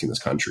of connecting this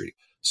country.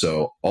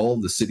 So all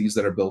of the cities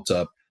that are built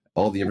up,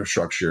 all the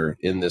infrastructure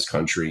in this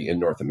country, in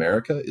North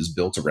America, is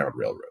built around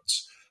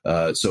railroads.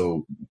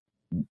 So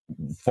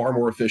far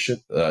more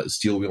efficient,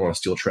 steel wheel on a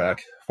steel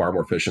track, far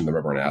more efficient than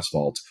rubber on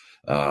asphalt.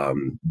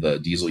 The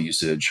diesel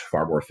usage,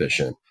 far more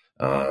efficient.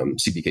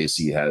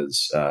 CPKC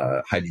has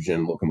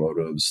hydrogen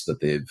locomotives that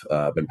they've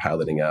been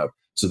piloting out.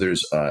 So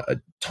there's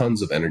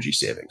tons of energy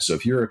savings. So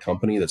if you're a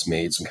company that's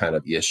made some kind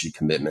of ESG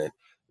commitment,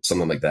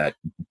 something like that,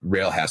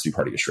 rail has to be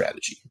part of your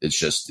strategy.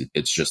 That's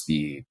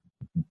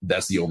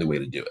the only way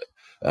to do it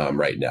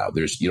right now.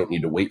 You don't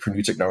need to wait for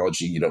new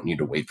technology. You don't need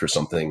to wait for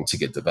something to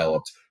get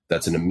developed.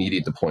 That's an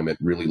immediate deployment,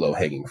 really low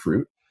hanging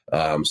fruit.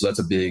 So that's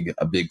a big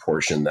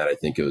portion that I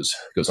think goes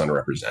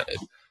underrepresented.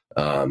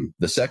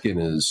 The second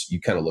is you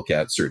kind of look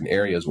at certain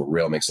areas where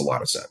rail makes a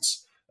lot of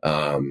sense.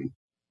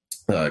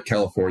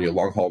 California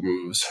long haul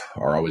moves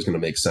are always going to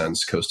make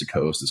sense. Coast to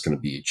coast is going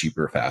to be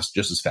cheaper,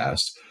 just as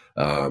fast,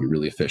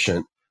 really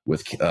efficient.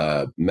 With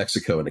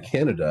Mexico and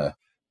Canada,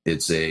 in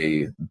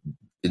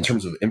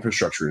terms of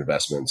infrastructure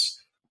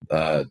investments,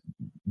 the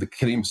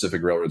Canadian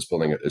Pacific Railroad's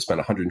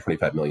spent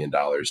 $125 million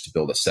to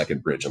build a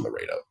second bridge on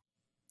Laredo.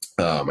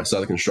 I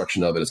saw the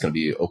construction of it. It's going to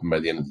be open by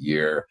the end of the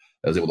year.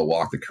 I was able to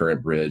walk the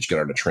current bridge, get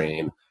on a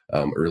train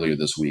earlier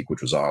this week,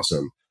 which was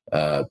awesome.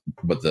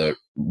 But the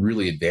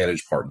really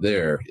advantage part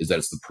there is that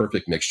it's the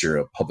perfect mixture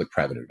of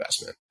public-private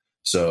investment.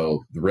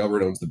 So the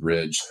railroad owns the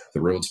bridge,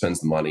 the road spends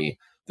the money.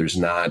 There's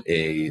not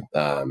there's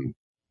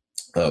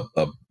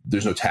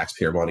no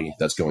taxpayer money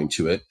that's going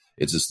to it.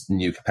 It's this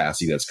new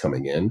capacity that's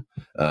coming in.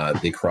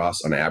 They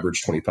cross on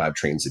average 25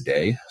 trains a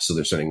day. So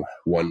they're sending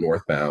one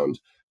northbound.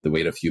 They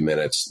wait a few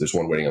minutes. There's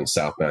one waiting on the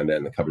southbound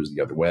end that covers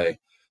the other way.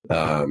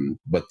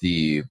 But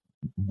the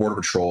Border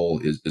Patrol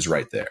is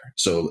right there.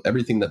 So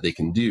everything that they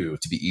can do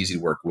to be easy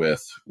to work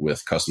with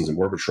Customs and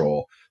Border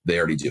Patrol, they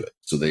already do it.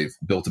 So they've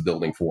built a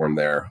building for them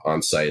there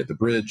on site at the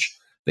bridge.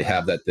 They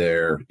have that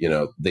there.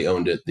 They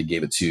owned it. They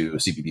gave it to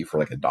CBP for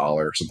like $1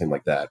 or something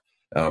like that.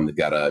 They've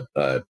got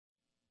a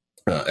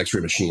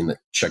X-ray machine that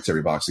checks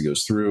every box that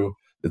goes through.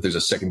 If there's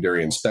a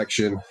secondary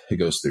inspection, it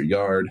goes to their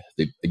yard.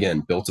 They,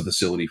 again, built a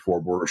facility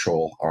for Border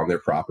Patrol on their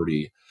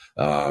property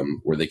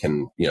where they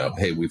can,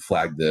 hey, we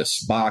flagged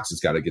this box. It's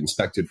got to get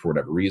inspected for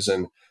whatever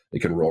reason. They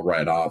can roll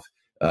right off.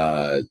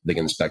 They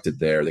can inspect it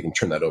there. They can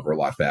turn that over a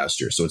lot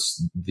faster. So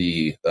it's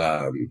the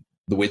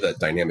way that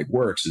dynamic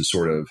works is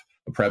sort of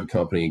a private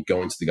company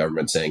going to the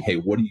government saying, hey,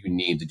 what do you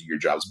need to do your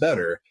jobs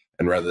better?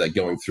 And rather than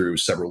going through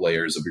several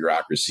layers of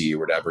bureaucracy or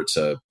whatever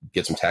to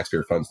get some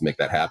taxpayer funds to make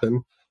that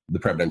happen, the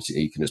private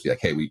entity can just be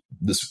like, hey,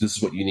 this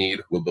is what you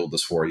need. We'll build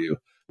this for you.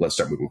 Let's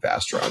start moving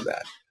faster on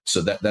that.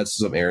 So that's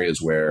some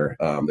areas where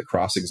the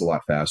crossing is a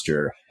lot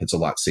faster. It's a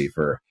lot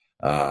safer.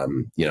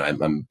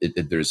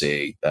 There's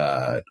a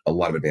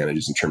lot of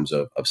advantages in terms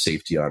of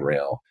safety on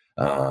rail,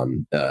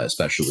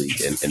 especially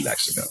in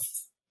Mexico.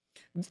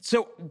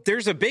 So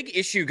there's a big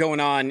issue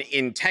going on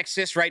in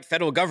Texas, right?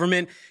 Federal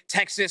government,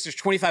 Texas, there's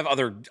 25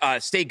 other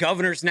state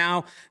governors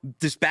now.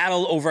 This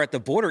battle over at the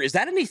border, is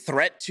that any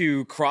threat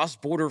to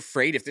cross-border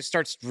freight if this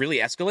starts really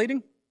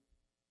escalating?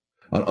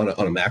 On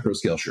a macro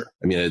scale, sure.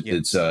 I mean,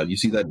 it's you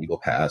see that in Eagle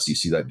Pass, you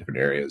see that in different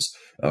areas.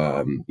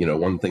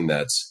 One thing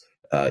that's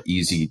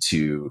easy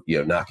to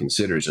not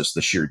consider is just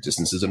the sheer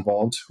distances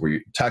involved.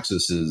 Where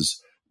Texas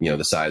is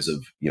the size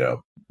of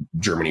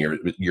Germany or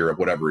Europe,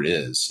 whatever it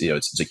is.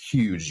 It's a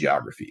huge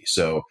geography.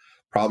 So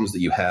problems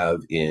that you have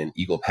in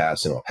Eagle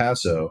Pass and El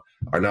Paso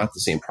are not the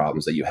same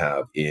problems that you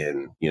have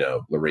in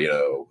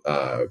Laredo,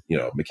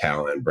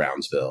 McAllen,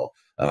 Brownsville.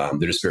 They're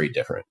just very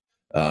different.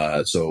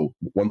 So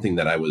one thing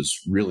that I was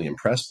really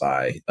impressed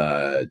by,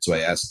 so I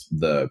asked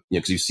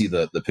because you see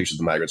the pictures of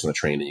the migrants on the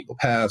train in Eagle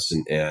Pass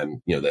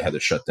and they had to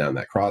shut down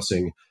that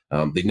crossing.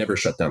 They never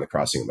shut down the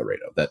crossing in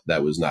Laredo.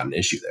 That was not an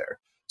issue there.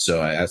 So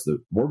I asked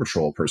the Border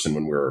Patrol person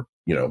when we're,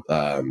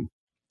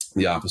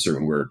 the officer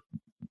when we're,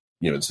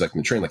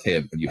 inspecting the train, like, hey,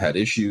 have you had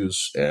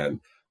issues? And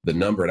the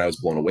number, and I was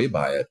blown away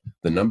by it,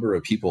 the number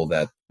of people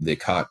that they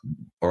caught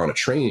on a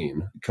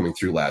train coming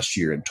through last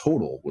year in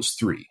total was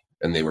 3.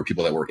 And they were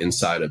people that were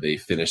inside of a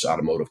finished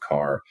automotive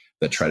car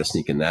that tried to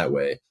sneak in that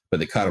way, but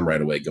they caught them right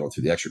away going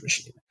through the X-ray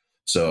machine.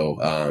 So,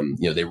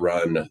 they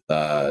run,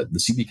 the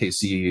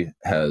CPKC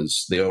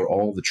they own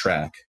all the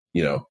track,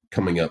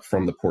 coming up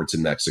from the ports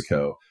in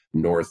Mexico,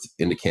 north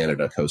into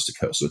Canada, coast to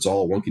coast. So it's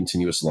all one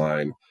continuous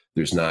line.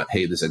 There's not,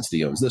 hey, this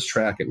entity owns this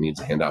track, it needs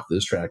to hand off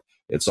this track.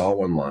 It's all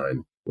one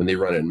line. When they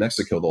run it in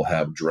Mexico, they'll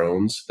have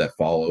drones that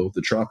follow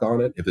the truck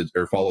on it,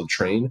 or follow the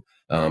train.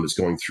 It's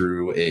going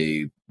through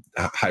a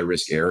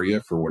high-risk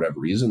area for whatever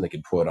reason. They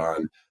can put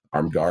on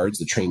armed guards.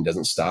 The train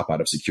doesn't stop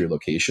out of secure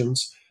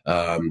locations.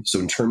 So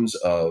in terms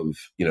of,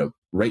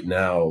 right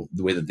now,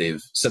 the way that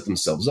they've set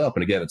themselves up,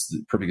 and again, it's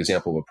the perfect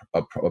example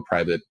of a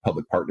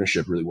private-public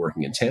partnership really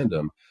working in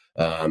tandem,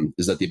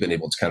 is that they've been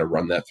able to kind of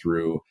run that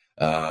through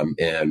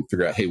and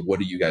figure out, hey, what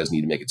do you guys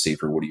need to make it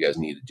safer? What do you guys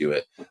need to do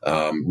it?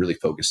 Really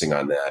focusing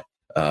on that.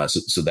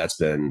 So that's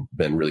been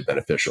really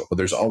beneficial. But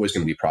there's always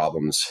going to be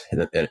problems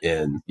in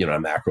a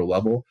macro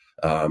level.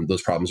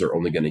 Those problems are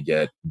only going to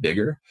get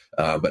bigger.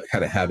 But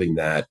kind of having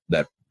that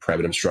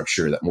private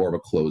infrastructure, that more of a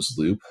closed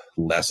loop,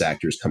 less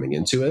actors coming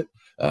into it,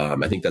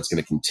 I think that's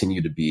going to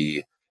continue to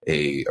be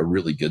a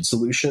really good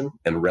solution,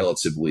 and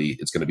relatively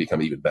it's going to become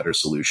an even better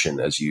solution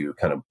as you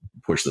kind of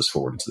push this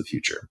forward into the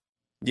future.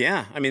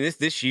 Yeah, I mean,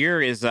 this year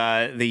is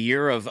the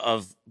year of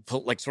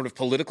sort of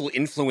political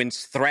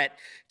influence threat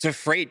to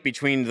freight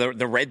between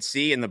the Red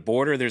Sea and the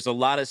border. There's a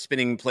lot of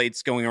spinning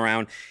plates going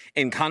around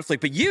in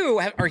conflict. But you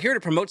are here to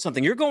promote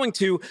something. You're going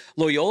to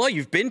Loyola.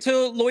 You've been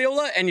to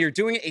Loyola, and you're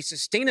doing a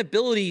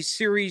sustainability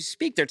series.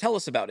 Speak there. Tell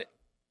us about it.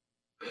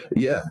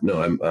 Yeah,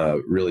 no, I'm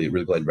really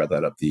glad you brought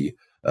that up.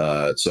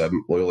 So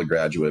I'm a Loyola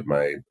graduate.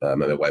 My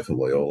wife at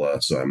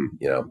Loyola, so I'm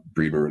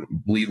bleed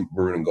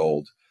maroon and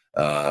gold.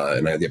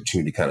 And I had the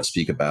opportunity to kind of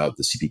speak about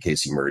the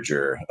CPKC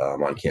merger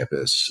on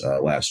campus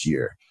last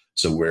year.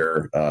 So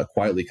we're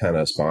quietly kind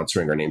of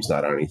sponsoring. Our name's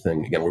not on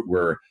anything. Again,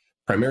 we're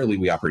primarily,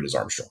 we operate as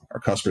Armstrong.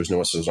 Our customers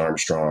know us as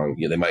Armstrong.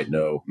 They might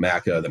know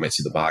Maca, they might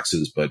see the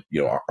boxes, but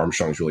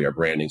Armstrong is really our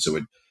branding. So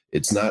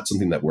it's not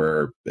something that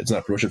it's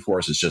not promotion for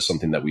us. It's just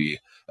something that we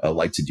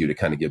like to do to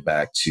kind of give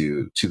back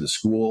to the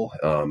school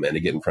and to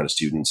get in front of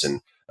students.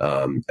 And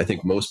I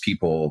think most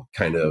people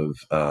kind of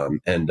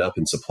end up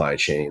in supply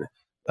chain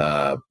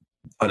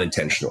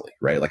unintentionally,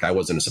 right? Like I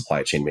wasn't a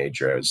supply chain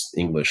major. I was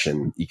English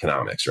and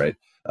economics, right?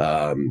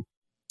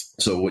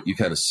 So what you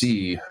kind of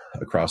see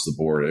across the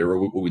board, or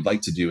what we'd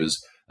like to do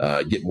is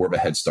get more of a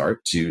head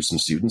start to some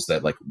students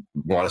that like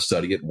want to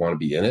study it, want to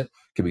be in it.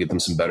 Can we get them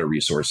some better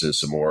resources,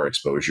 some more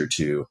exposure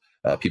to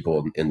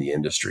people in the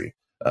industry?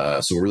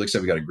 So we're really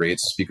excited. We got a great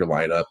speaker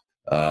lineup.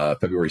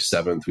 February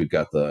 7th, we've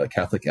got the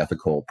Catholic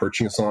Ethical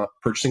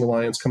Purchasing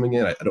Alliance coming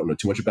in. I don't know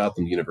too much about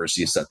them. The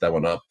university has set that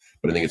one up,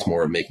 but I think it's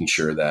more of making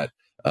sure that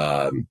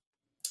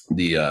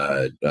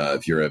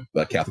if you're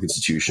a Catholic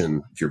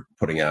institution, if you're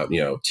putting out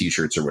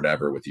T-shirts or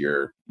whatever with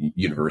your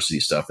university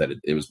stuff, that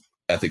it was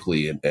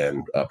ethically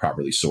and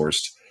properly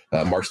sourced.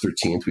 March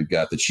 13th, we've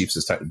got the Chief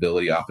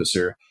Sustainability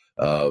Officer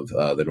of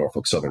the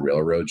Norfolk Southern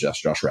Railroad,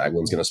 Josh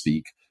Ragland's going to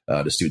speak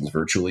to students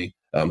virtually.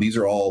 These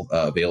are all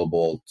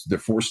available. They're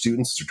for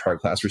students. It's a required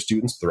class for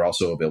students. They're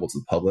also available to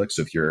the public.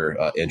 So if you're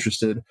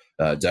interested,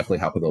 definitely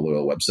hop on the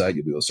Loyola website.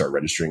 You'll be able to start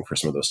registering for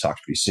some of those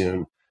talks pretty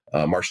soon.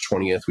 March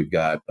 20th, we've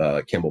got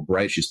Campbell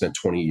Bright. She spent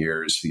 20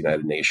 years for the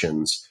United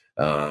Nations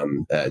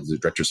as the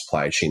Director of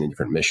Supply Chain in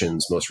different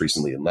missions, most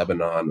recently in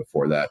Lebanon,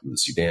 before that in the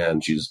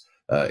Sudan. She's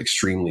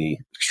extremely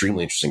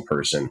interesting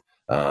person,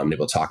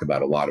 able to talk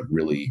about a lot of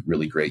really,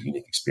 really great,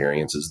 unique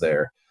experiences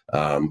there.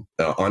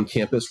 On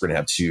campus, we're going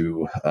to have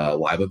 2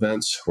 live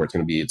events where it's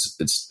going to be,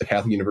 it's a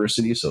Catholic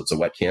university, so it's a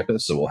wet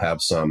campus. So we'll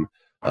have some,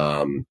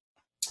 sorry,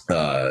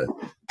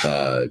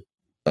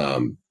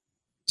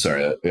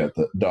 I got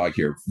the dog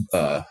here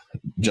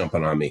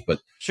jumping on me, but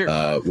sure.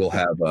 We'll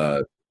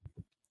have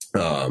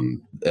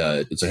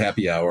it's a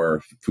happy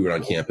hour, food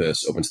on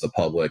campus, open to the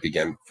public,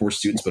 again, for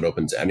students, but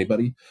open to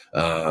anybody.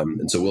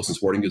 And so Wilson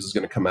Sporting Goods is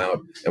going to come out.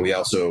 And we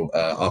also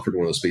offered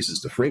one of those spaces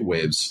to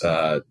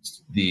FreightWaves.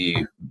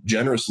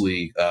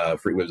 Generously,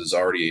 FreightWaves has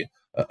already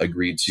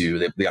agreed to,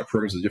 they got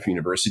programs with different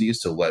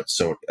universities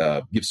to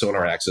give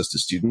Sonar access to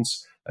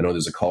students. I know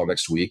there's a call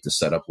next week to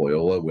set up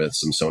Loyola with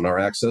some Sonar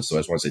access. So I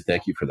just want to say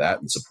thank you for that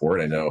and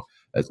support. I know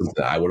that's something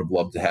that I would have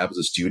loved to have as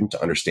a student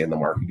to understand the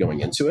market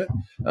going into it.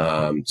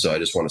 So I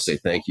just want to say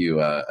thank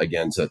you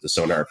again to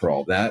Sonar for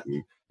all of that.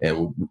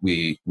 And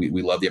we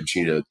love the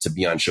opportunity to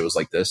be on shows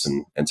like this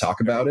and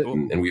talk about it.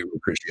 And we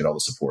appreciate all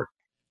the support.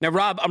 Now,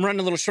 Rob, I'm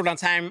running a little short on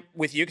time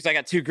with you because I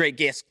got 2 great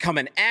guests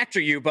coming after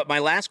you. But my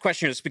last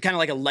question is kind of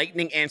like a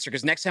lightning answer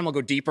because next time we'll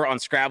go deeper on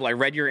Scrabble. I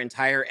read your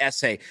entire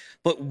essay.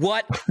 But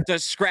what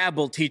does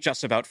Scrabble teach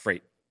us about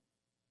freight?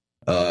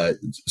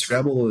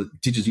 Scrabble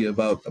teaches you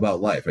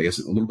about life. I guess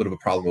a little bit of a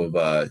problem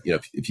of,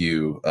 if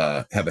you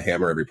have a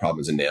hammer, every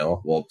problem is a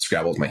nail. Well,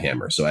 Scrabble is my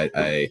hammer. So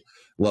I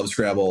love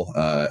Scrabble.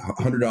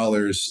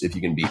 $100 if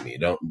you can beat me.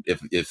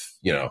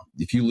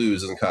 If you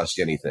lose, it doesn't cost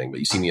you anything, but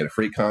you see me at a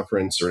freight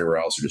conference or anywhere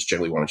else, or just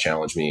generally want to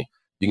challenge me,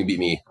 you can beat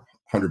me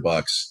 $100.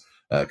 Cause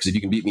if you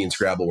can beat me in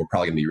Scrabble, we're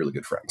probably gonna be really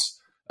good friends.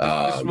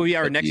 This will be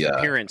our next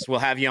appearance. We'll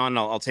have you on.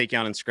 I'll take you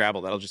on in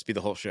Scrabble. That'll just be the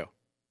whole show.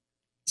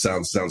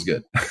 Sounds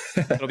good.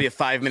 It'll be a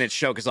 5-minute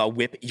show because I'll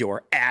whip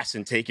your ass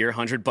and take your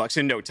 $100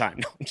 in no time.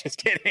 No, I'm just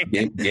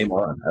kidding. Game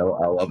on. I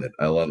love it.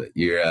 I love it.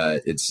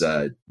 It's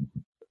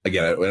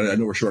again, I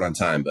know we're short on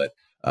time, but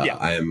yeah.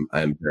 I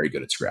am very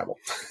good at Scrabble.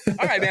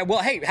 All right, man. Well,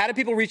 hey, how do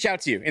people reach out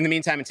to you in the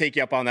meantime and take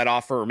you up on that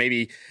offer, or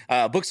maybe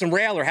book some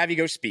rail or have you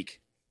go speak?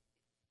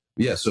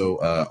 Yeah, so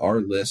our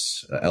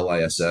lists,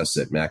 LISS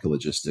at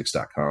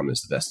macalogistics.com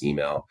is the best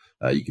email.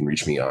 You can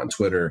reach me on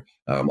Twitter,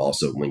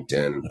 also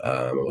LinkedIn,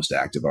 I'm most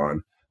active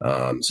on.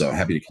 So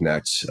happy to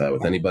connect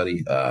with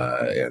anybody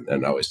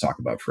and always talk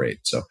about freight.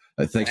 So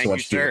thanks so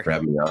much for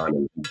having me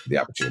on and for the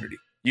opportunity.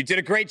 You did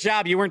a great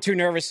job. You weren't too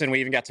nervous, and we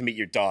even got to meet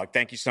your dog.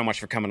 Thank you so much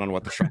for coming on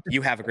What the Truck.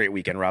 You have a great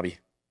weekend, Robbie.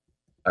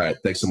 All right,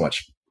 thanks so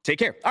much. Take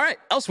care. All right,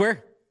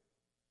 elsewhere.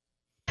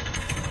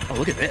 Oh,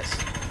 look at this.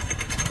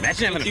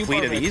 Imagine having a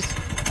fleet of these.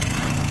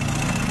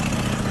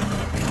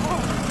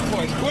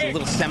 A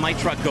little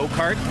semi-truck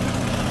go-kart.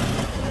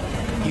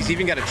 He's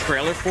even got a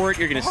trailer for it.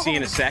 You're going to see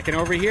in a second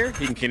over here.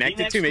 You can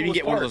connect it to. Maybe you can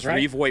get one of those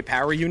Revoy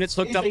power units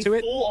hooked up to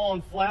it.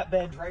 Full-on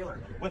flatbed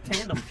trailer with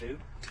tandems, dude.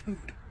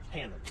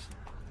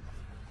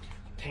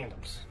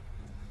 Tandems.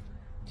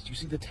 Did you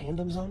see the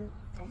tandems on it?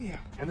 Oh yeah.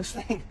 And this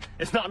thing,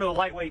 it's not no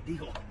lightweight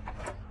deal.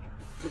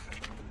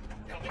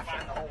 Help me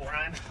find the hole,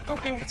 Ryan.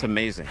 Okay. That's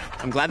amazing.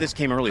 I'm glad this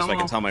came early so I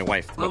can tell my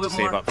wife what to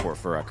save up for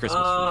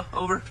Christmas.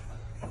 Over.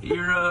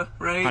 You're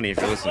right. Honey, if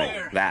you're listening,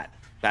 that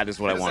is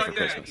what I want for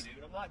Christmas. Dude,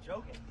 I'm not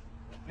joking.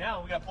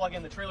 Now we got to plug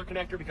in the trailer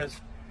connector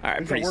because. All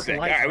right, pretty sick.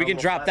 All right, we can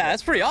drop that.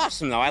 That's pretty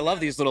awesome, though. I love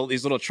these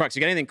little trucks. You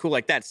got anything cool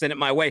like that, send it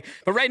my way.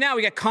 But right now,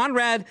 we got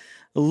Conrad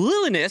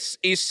Lilinis,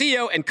 a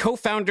CEO and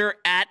co-founder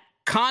at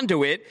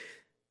Conduit.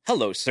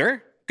 Hello,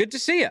 sir. Good to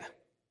see you.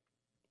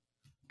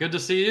 Good to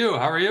see you.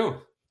 How are you?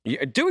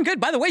 You're doing good.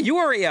 By the way, you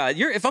are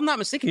if I'm not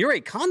mistaken, you're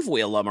a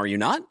Convoy alum, are you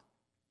not?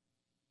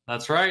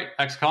 That's right.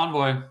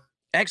 Ex-Convoy.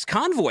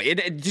 Ex-Convoy.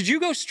 Did you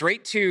go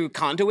straight to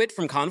Conduit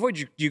from Convoy?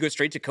 Did you go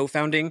straight to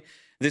co-founding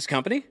this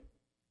company?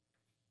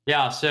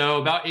 Yeah,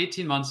 so about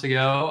 18 months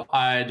ago,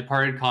 I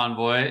departed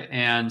Convoy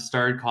and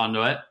started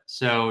Conduit.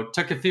 So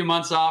took a few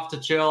months off to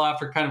chill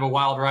after kind of a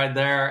wild ride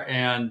there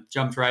and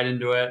jumped right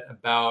into it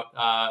about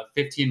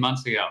 15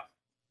 months ago.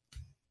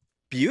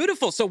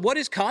 Beautiful. So what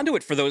is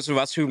Conduit for those of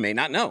us who may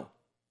not know?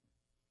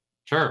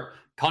 Sure.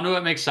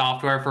 Conduit makes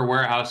software for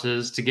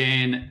warehouses to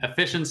gain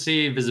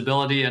efficiency,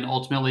 visibility, and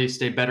ultimately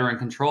stay better in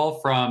control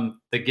from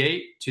the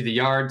gate to the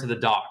yard to the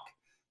dock.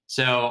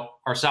 So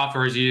our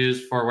software is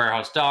used for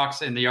warehouse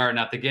docks, in the yard, and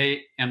at the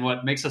gate. And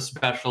what makes us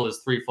special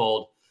is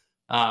threefold.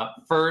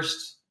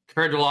 First,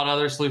 compared to a lot of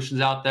other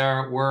solutions out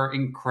there, we're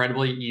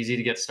incredibly easy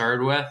to get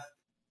started with.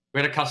 We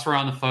had a customer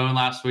on the phone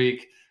last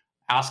week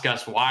ask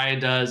us, why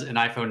does an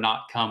iPhone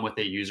not come with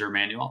a user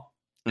manual?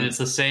 And it's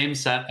the same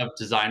set of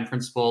design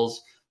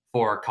principles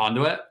for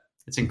Conduit.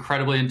 It's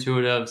incredibly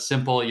intuitive,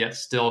 simple, yet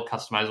still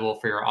customizable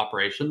for your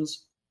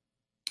operations.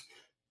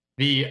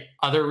 The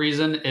other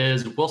reason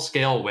is we'll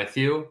scale with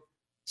you.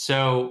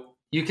 So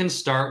you can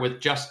start with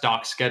just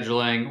doc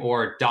scheduling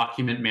or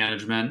document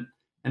management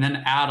and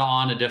then add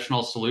on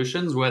additional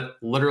solutions with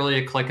literally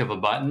a click of a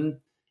button.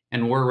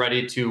 And we're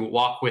ready to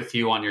walk with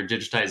you on your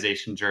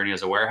digitization journey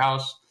as a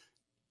warehouse.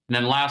 And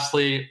then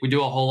lastly, we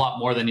do a whole lot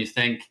more than you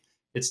think.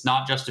 It's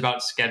not just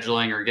about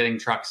scheduling or getting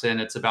trucks in.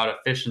 It's about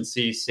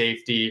efficiency,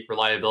 safety,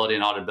 reliability,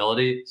 and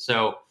auditability.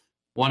 So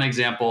one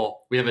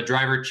example, we have a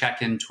driver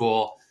check-in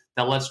tool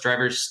that lets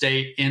drivers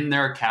stay in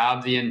their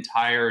cab the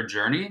entire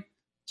journey.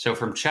 So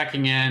from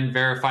checking in,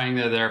 verifying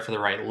they're there for the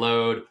right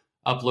load,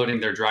 uploading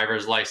their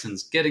driver's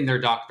license, getting their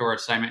dock door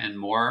assignment, and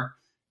more.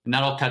 And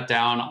that'll cut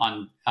down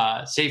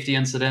on safety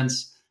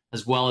incidents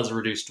as well as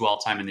reduce dwell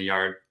time in the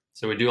yard.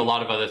 So we do a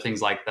lot of other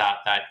things like that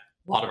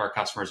a lot of our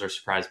customers are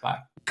surprised by.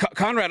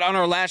 Conrad, on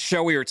our last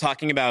show, we were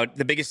talking about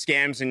the biggest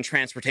scams in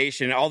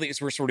transportation. All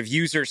these were sort of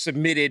user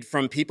submitted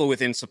from people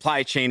within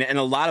supply chain. And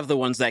a lot of the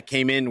ones that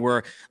came in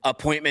were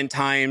appointment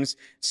times,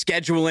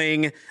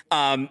 scheduling,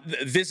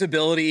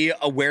 visibility,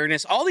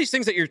 awareness, all these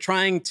things that you're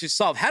trying to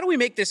solve. How do we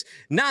make this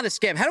not a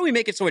scam? How do we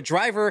make it so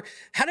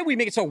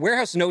a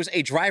warehouse knows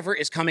a driver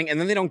is coming and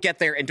then they don't get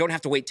there and don't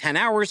have to wait 10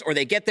 hours, or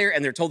they get there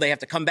and they're told they have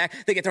to come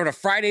back. They get there on a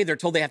Friday. They're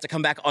told they have to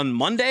come back on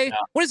Monday. Yeah.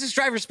 What is this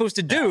driver supposed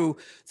to do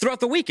throughout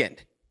the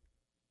weekend?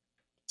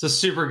 It's a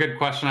super good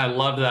question. I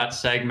loved that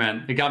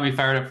segment. It got me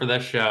fired up for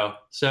this show.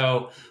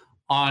 So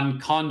on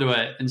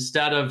Conduit,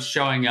 instead of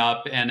showing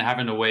up and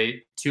having to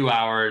wait 2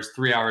 hours,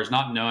 3 hours,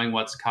 not knowing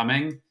what's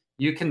coming,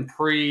 you can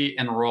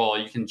pre-enroll.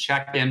 You can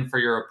check in for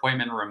your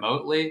appointment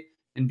remotely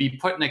and be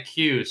put in a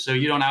queue. So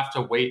you don't have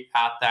to wait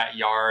at that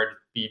yard,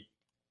 be,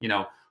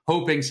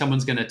 hoping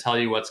someone's going to tell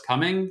you what's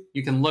coming.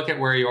 You can look at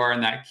where you are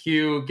in that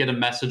queue, get a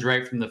message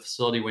right from the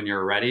facility when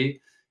you're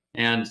ready.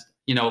 And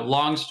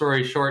long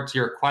story short to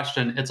your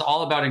question, it's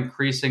all about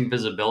increasing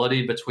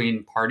visibility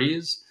between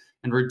parties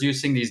and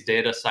reducing these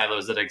data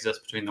silos that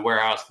exist between the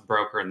warehouse, the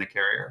broker, and the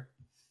carrier.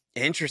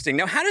 Interesting.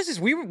 Now, how does this,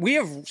 we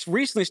have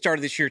recently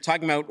started this year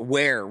talking about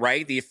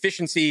right? The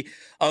efficiency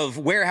of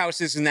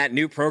warehouses in that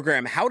new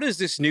program. How does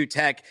this new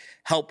tech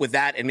help with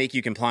that and make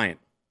you compliant?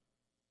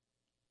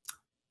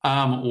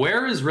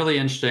 Where is really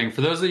interesting.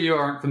 For those of you who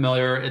aren't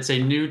familiar, it's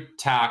a new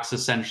tax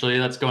essentially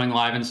that's going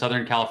live in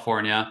Southern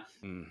California.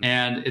 Mm-hmm.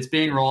 And it's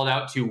being rolled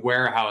out to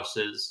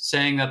warehouses,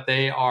 saying that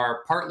they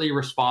are partly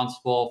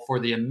responsible for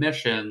the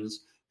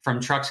emissions from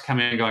trucks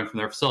coming and going from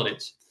their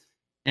facilities.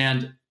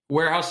 And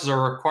warehouses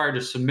are required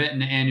to submit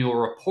an annual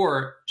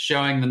report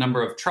showing the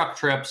number of truck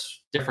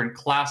trips, different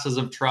classes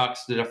of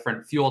trucks, the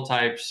different fuel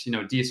types,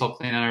 diesel,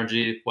 clean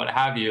energy, what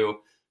have you,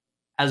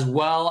 as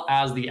well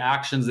as the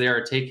actions they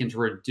are taking to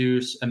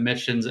reduce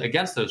emissions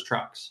against those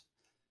trucks.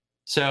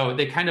 So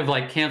they kind of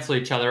like cancel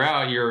each other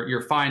out.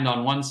 You're fined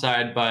on one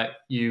side, but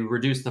you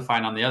reduce the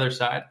fine on the other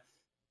side.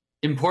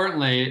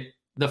 Importantly,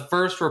 the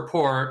first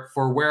report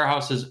for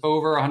warehouses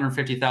over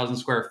 150,000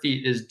 square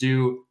feet is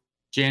due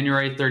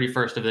January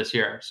 31st of this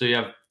year. So you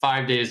have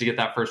 5 days to get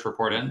that first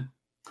report in.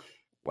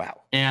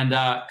 Wow. And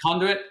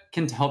Conduit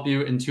can help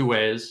you in two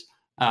ways.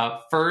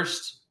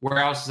 First,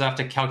 warehouses have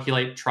to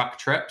calculate truck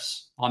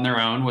trips on their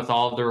own with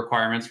all of the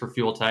requirements for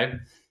fuel type.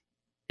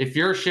 If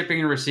your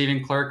shipping and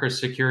receiving clerk or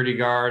security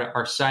guard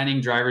are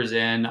signing drivers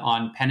in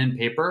on pen and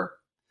paper,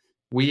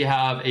 we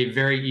have a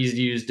very easy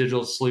to use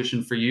digital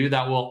solution for you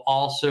that will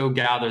also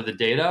gather the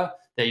data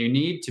that you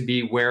need to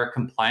be where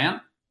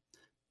compliant.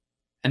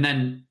 And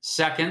then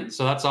second,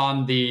 so that's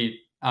on the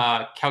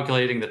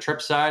calculating the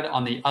trip side.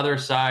 On the other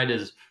side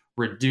is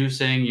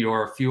reducing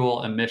your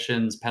fuel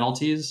emissions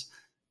penalties.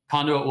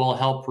 Conduit will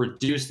help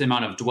reduce the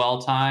amount of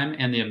dwell time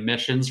and the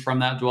emissions from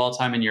that dwell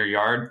time in your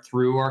yard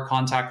through our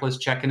contactless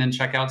check-in and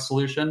checkout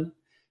solution.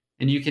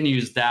 And you can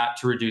use that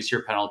to reduce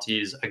your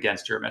penalties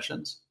against your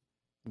emissions.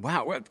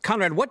 Wow.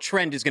 Conrad, what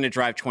trend is going to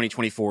drive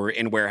 2024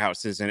 in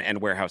warehouses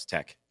and warehouse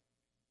tech?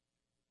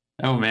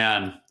 Oh,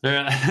 man.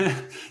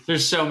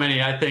 There's so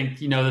many. I think,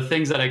 the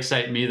things that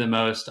excite me the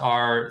most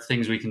are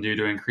things we can do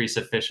to increase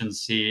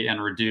efficiency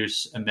and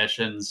reduce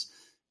emissions.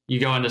 You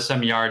go into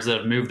some yards that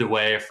have moved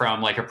away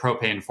from like a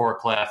propane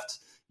forklift,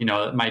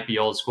 it might be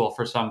old school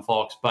for some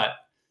folks, but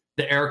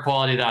the air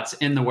quality that's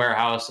in the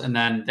warehouse and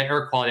then the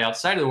air quality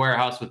outside of the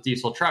warehouse with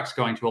diesel trucks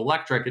going to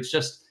electric,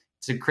 it's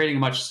creating a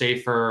much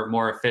safer,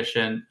 more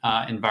efficient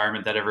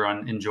environment that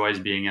everyone enjoys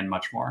being in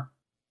much more.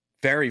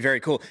 Very, very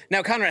cool.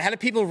 Now, Conrad, how do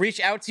people reach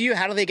out to you?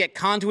 How do they get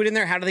Conduit in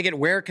there? How do they get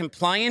Ware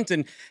compliant?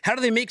 And how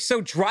do they make so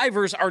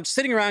drivers aren't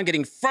sitting around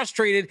getting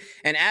frustrated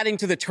and adding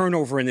to the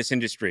turnover in this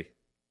industry?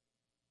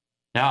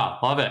 Yeah,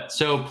 love it.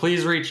 So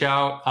please reach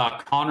out,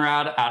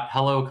 Conrad at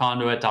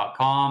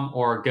helloconduit.com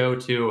or go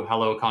to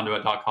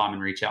helloconduit.com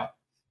and reach out.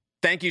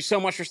 Thank you so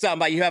much for stopping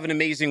by. You have an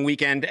amazing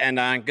weekend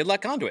and good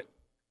luck, Conduit.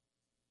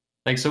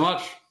 Thanks so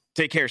much.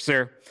 Take care,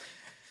 sir.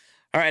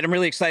 All right, I'm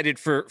really excited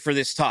for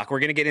this talk. We're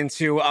going to get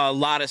into a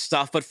lot of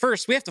stuff, but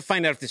first we have to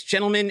find out if this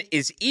gentleman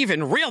is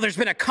even real. There's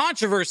been a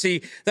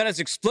controversy that has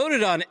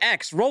exploded on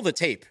X. Roll the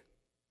tape.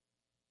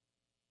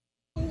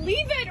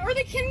 Believe it or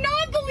they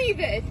cannot believe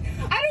it.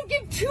 I don't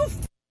give two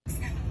f***s,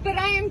 but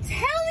I am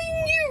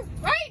telling you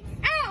right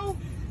now,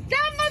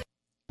 that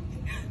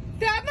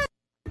mother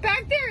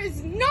back there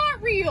is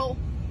not real.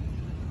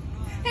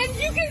 And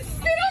you can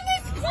sit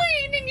on this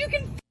plane and you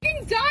can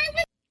f***ing die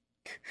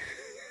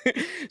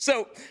with.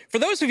 So, for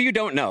those of you who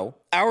don't know,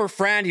 our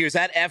friend, he was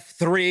at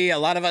F3. A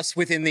lot of us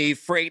within the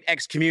Freight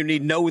X community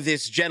know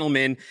this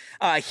gentleman.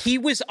 He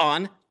was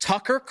on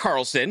Tucker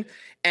Carlson,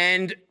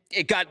 and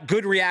It got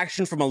good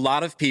reaction from a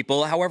lot of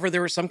people. However,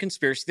 there were some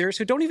conspiracy theorists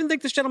who don't even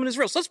think this gentleman is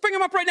real. So let's bring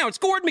him up right now. It's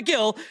Gord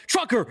McGill,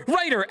 trucker,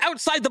 writer,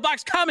 outside the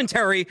box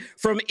commentary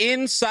from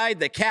inside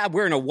the cab,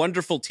 wearing a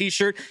wonderful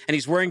T-shirt, and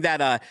he's wearing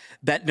that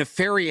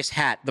nefarious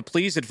hat, the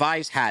Please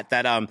Advise hat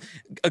that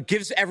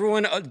gives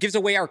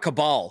away our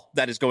cabal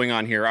that is going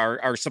on here,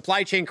 our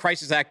supply chain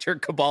crisis actor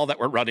cabal that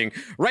we're running.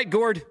 Right,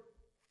 Gord?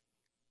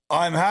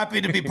 I'm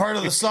happy to be part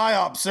of the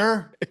PSYOP,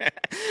 sir.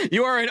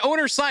 You are an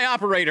owner PSY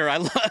operator. I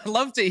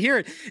love to hear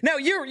it. Now,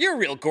 you're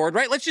real, Gord,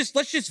 right? Let's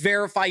just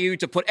verify you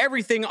to put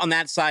everything on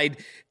that side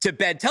to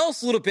bed. Tell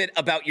us a little bit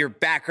about your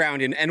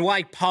background and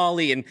why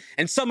Polly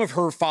and some of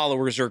her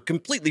followers are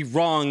completely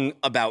wrong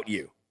about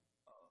you.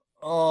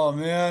 Oh,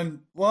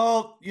 man.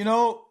 Well,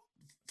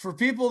 for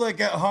people that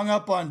get hung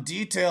up on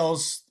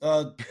details,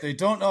 they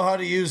don't know how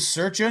to use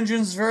search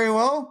engines very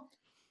well.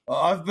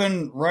 I've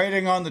been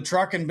writing on the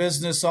trucking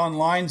business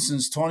online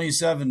since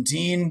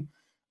 2017.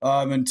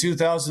 In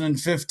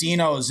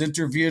 2015, I was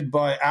interviewed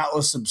by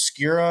Atlas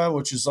Obscura,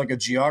 which is like a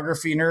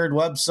geography nerd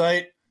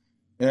website.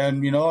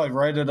 And, I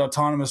write at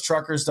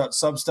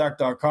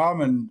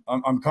autonomoustruckers.substack.com, and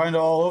I'm kind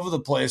of all over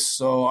the place.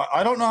 So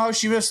I don't know how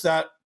she missed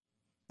that.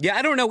 Yeah,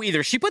 I don't know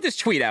either. She put this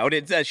tweet out.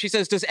 She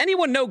says, does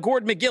anyone know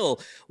Gord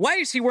McGill? Why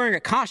is he wearing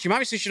a costume?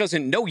 Obviously, she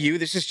doesn't know you.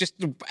 This is just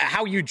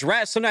how you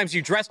dress. Sometimes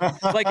you dress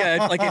like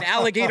an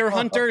alligator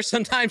hunter.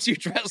 Sometimes you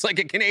dress like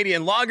a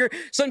Canadian logger.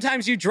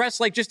 Sometimes you dress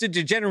like just a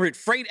degenerate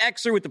freight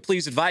Xer with the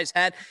Please Advise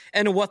hat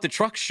and a What the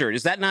Truck shirt.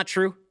 Is that not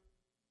true?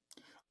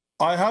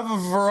 I have a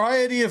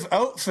variety of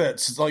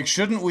outfits.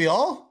 Shouldn't we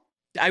all?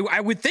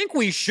 I would think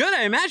we should.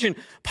 I imagine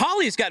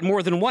Polly's got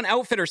more than one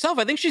outfit herself.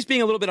 I think she's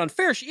being a little bit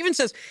unfair. She even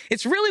says,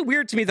 it's really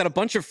weird to me that a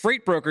bunch of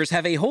freight brokers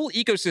have a whole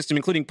ecosystem,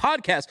 including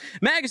podcasts,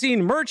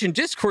 magazine, merch, and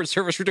Discord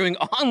servers for doing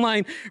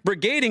online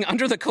brigading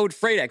under the code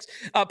FreightX.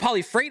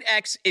 Polly,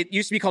 FreightX, it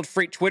used to be called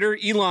Freight Twitter.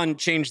 Elon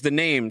changed the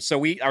name, so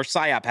our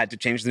PSYOP had to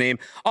change the name.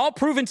 All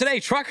proven today.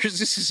 Truckers,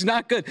 this is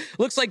not good.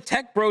 Looks like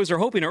tech bros are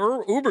hoping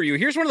to Uber you.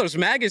 Here's one of those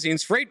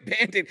magazines, Freight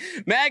Bandit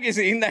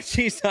magazine that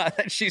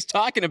she's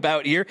talking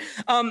about here.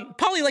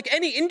 Polly, like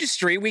any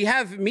industry, we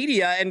have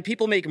media and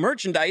people make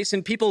merchandise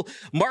and people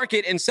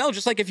market and sell.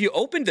 Just like if you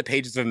open the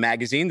pages of a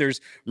magazine, there's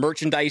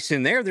merchandise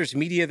in there. There's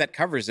media that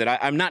covers it.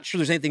 I'm not sure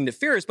there's anything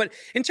nefarious, but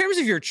in terms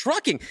of your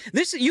trucking,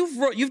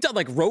 you've done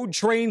like road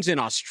trains in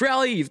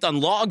Australia. You've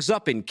done logs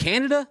up in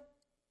Canada.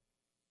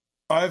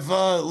 I've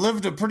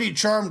lived a pretty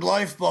charmed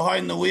life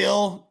behind the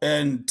wheel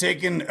and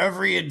taken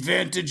every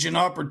advantage and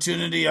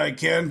opportunity I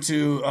can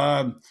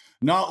to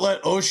not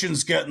let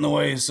oceans get in the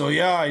way. So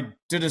yeah, I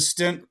did a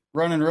stint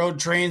running road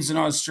trains in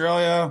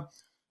Australia.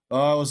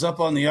 I was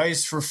up on the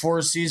ice for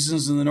 4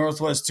 seasons in the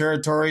Northwest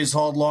Territories,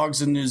 hauled logs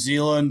in New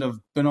Zealand. I've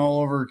been all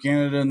over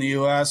Canada and the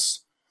U.S.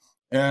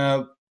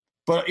 But,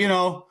 I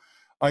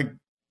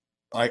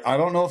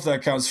don't know if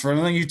that counts for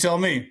anything. You tell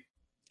me.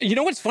 You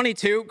know what's funny,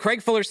 too?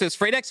 Craig Fuller says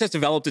FreightX has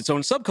developed its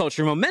own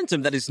subculture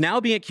Momentum that is now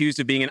being accused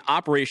of being an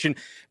operation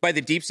by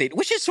the deep state,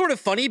 which is sort of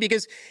funny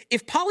because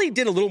if Polly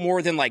did a little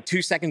more than like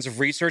 2 seconds of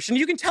research, and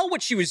you can tell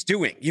what she was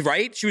doing,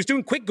 right? She was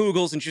doing quick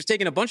Googles and she was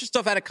taking a bunch of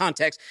stuff out of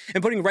context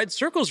and putting red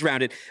circles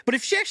around it. But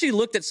if she actually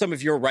looked at some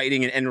of your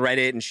writing and read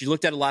it, and she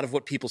looked at a lot of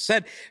what people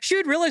said, she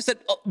would realize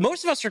that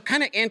most of us are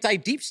kind of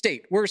anti-deep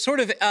state. We're sort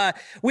of,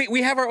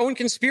 we have our own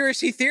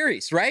conspiracy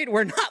theories, right?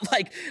 We're not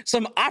like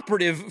some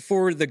operative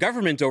for the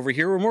government over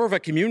here. We're more of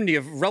a community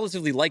of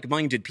relatively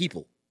like-minded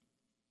people.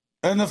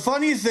 And the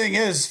funny thing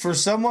is, for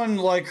someone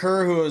like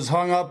her who is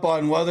hung up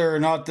on whether or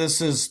not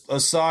this is a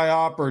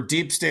PSYOP or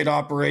deep state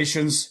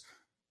operations,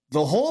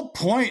 the whole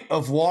point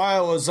of why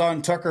I was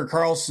on Tucker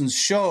Carlson's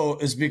show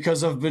is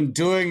because I've been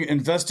doing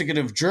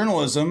investigative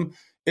journalism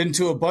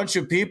into a bunch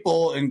of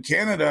people in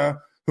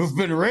Canada who've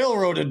been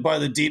railroaded by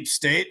the deep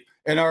state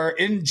and are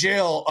in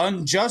jail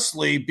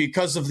unjustly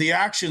because of the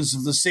actions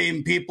of the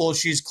same people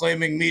she's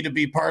claiming me to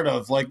be part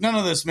of. Like, none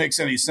of this makes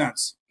any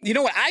sense. You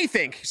know what I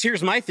think?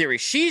 Here's my theory.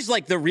 She's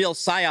like the real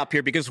PSYOP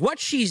here because what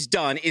she's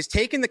done is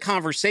taken the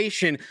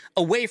conversation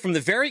away from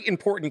the very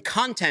important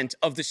content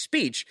of the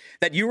speech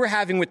that you were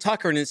having with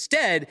Tucker and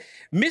instead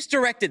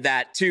misdirected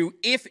that to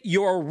if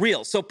you're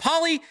real. So,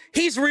 Polly,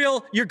 he's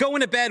real. You're going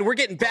to bed. We're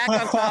getting back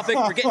on topic.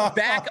 We're getting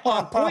back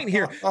on point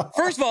here.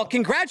 First of all,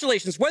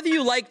 congratulations. Whether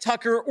you like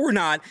Tucker or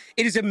not,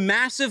 it is a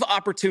massive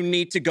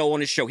opportunity to go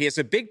on his show. He has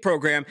a big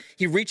program.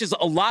 He reaches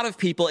a lot of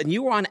people, and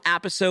you were on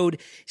episode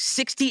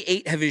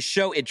 68 of his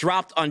show. It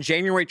dropped on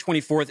January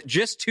 24th,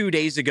 just 2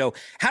 days ago.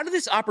 How did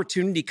this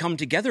opportunity come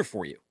together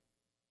for you?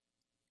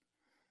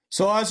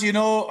 So as you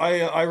know,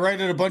 I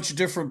write at a bunch of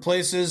different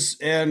places,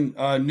 and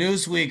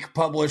Newsweek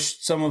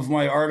published some of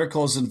my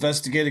articles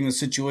investigating the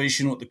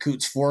situation with the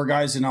Coots 4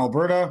 guys in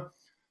Alberta.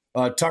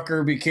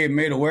 Tucker became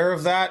made aware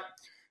of that.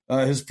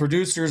 His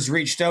producers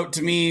reached out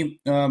to me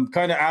kind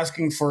of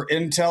asking for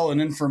intel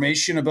and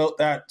information about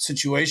that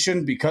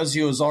situation because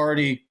he was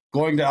already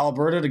going to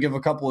Alberta to give a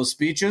couple of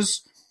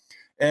speeches.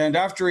 And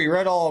after he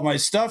read all of my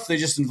stuff, they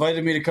just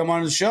invited me to come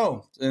on the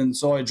show. And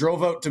so I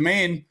drove out to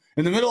Maine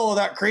in the middle of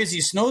that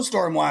crazy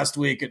snowstorm last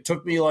week. It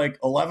took me like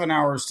 11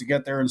 hours to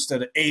get there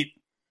instead of 8.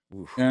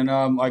 And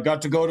I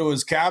got to go to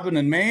his cabin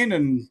in Maine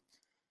and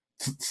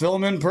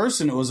film in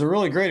person. It was a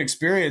really great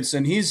experience.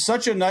 And he's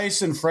such a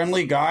nice and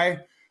friendly guy,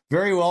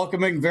 very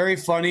welcoming, very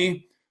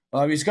funny.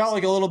 He's got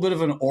like a little bit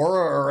of an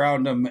aura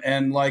around him.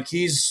 And like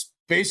he's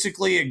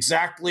basically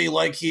exactly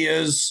like he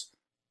is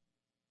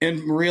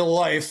in real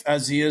life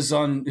as he is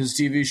on his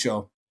TV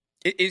show.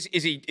 Is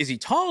he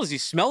tall? Does he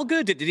smell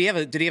good? Did he have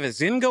a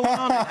Zin going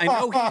on? I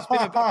know he's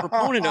been a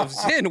proponent of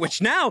Zin,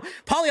 which now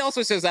Polly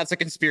also says that's a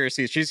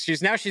conspiracy.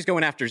 She's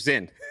going after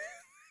Zin.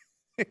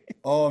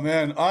 Oh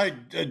man,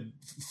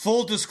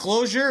 full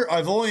disclosure,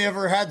 I've only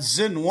ever had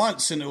Zin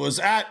once, and it was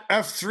at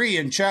F3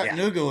 in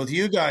Chattanooga with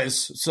you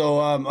guys.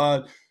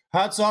 So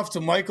hats off to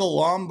Michael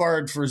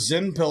Lombard for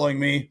Zin pilling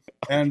me,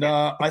 and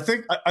I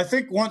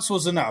think once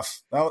was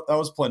enough. That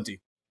was plenty.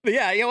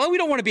 Yeah, well, we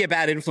don't want to be a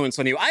bad influence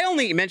on you. I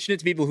only mention it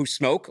to people who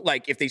smoke.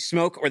 Like, if they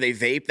smoke or they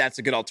vape, that's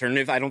a good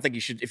alternative. I don't think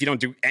you should, if you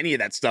don't do any of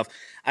that stuff,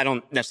 I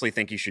don't necessarily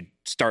think you should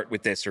start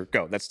with this or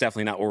go. That's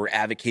definitely not what we're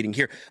advocating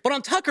here. But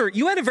on Tucker,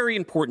 you had a very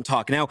important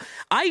talk. Now,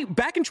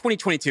 back in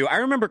 2022, I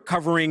remember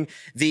covering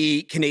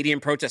the Canadian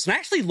protests, and I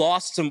actually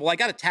lost I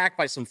got attacked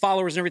by some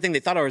followers and everything.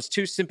 They thought I was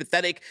too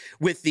sympathetic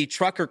with the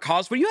trucker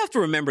cause. But you have to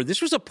remember, this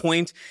was a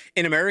point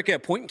in America, a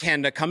point in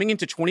Canada coming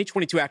into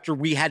 2022 after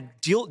we had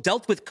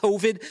dealt with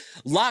COVID,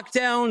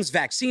 lockdowns,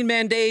 vaccine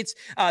mandates.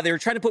 They were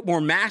trying to put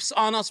more masks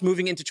on us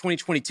moving into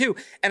 2022.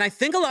 And I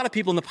think a lot of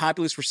people in the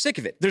populace were sick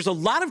of it. There's a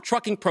lot of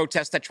trucking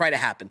protests that try to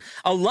happen.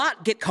 A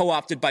lot get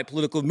co-opted by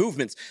political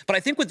movements. But I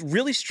think what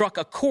really struck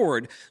a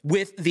chord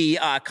with the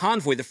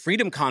convoy, the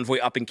Freedom Convoy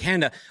up in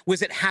Canada,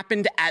 was it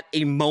happened at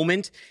a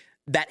moment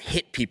that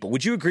hit people.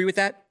 Would you agree with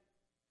that?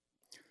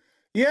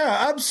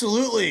 Yeah,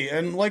 absolutely.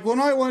 And like when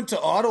I went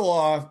to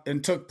Ottawa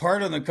and took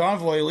part in the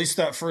convoy, at least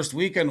that first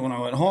weekend when I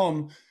went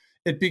home,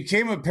 it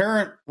became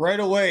apparent right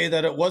away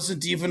that it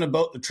wasn't even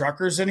about the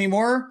truckers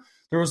anymore.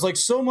 There was like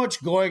so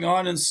much going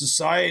on in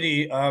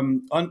society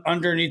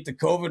underneath the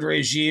COVID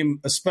regime,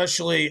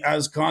 especially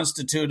as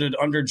constituted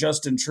under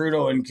Justin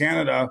Trudeau in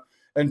Canada,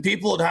 and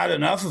people had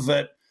enough of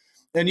it.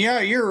 And yeah,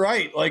 you're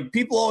right. Like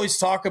people always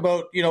talk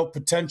about,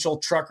 potential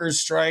truckers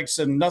strikes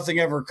and nothing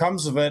ever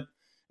comes of it.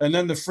 And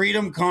then the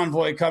Freedom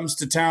Convoy comes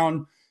to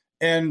town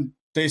and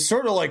they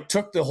sort of like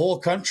took the whole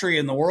country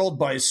and the world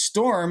by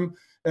storm.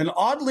 And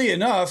oddly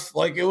enough,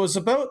 like it was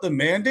about the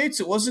mandates.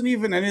 It wasn't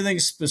even anything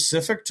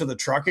specific to the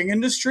trucking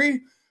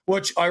industry,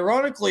 which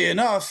ironically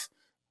enough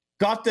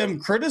got them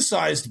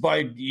criticized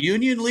by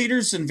union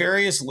leaders and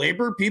various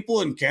labor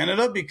people in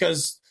Canada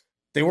because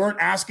they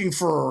weren't asking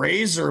for a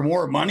raise or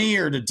more money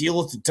or to deal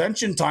with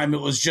detention time.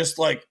 It was just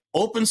like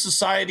open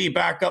society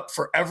back up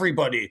for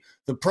everybody.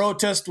 The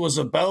protest was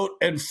about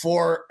and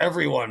for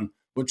everyone,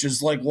 which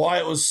is like why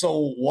it was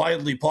so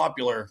widely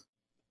popular.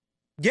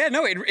 Yeah,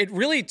 no, it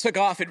really took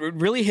off. It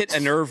really hit a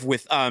nerve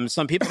with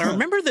some people. And I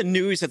remember the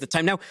news at the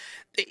time. Now,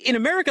 in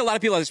America, a lot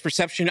of people have this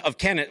perception of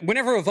Canada.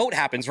 Whenever a vote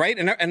happens, right?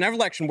 In an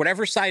election,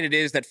 whatever side it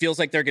is that feels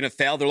like they're going to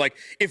fail, they're like,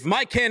 if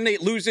my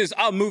candidate loses,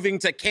 I'm moving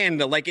to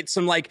Canada. Like it's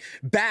some like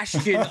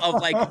bastion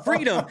of like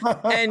freedom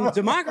and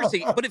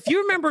democracy. But if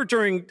you remember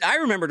I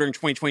remember during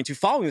 2022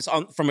 following this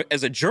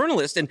as a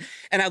journalist, and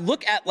I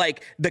look at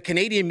like the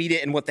Canadian media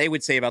and what they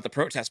would say about the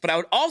protests. But I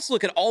would also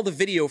look at all the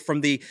video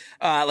from the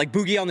like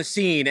Boogie on the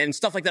Scene and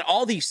stuff like that,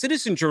 all these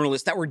citizen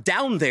journalists that were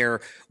down there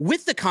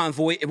with the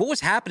convoy and what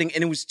was happening.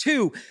 And it was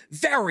two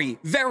very,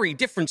 very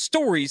different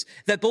stories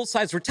that both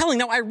sides were telling.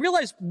 Now, I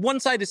realize one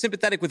side is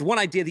sympathetic with one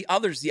idea, the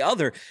other's the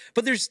other,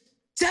 but there's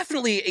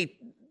definitely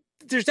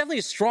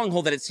a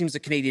stronghold that it seems the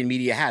Canadian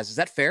media has. Is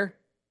that fair?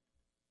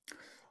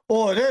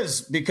 Well, it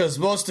is, because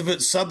most of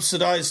it's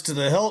subsidized to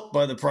the hilt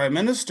by the Prime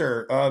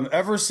Minister.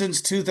 Ever since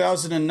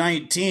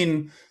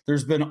 2019,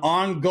 there's been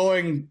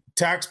ongoing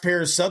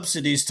taxpayer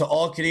subsidies to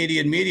all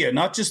Canadian media,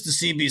 not just the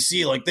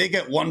CBC. Like they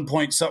get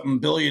 1.something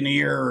billion a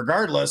year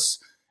regardless,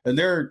 and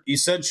they're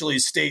essentially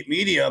state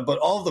media. But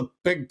all the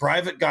big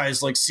private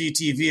guys like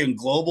CTV and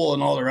Global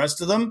and all the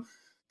rest of them,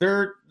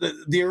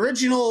 the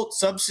original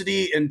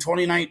subsidy in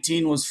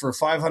 2019 was for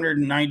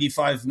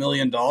 $595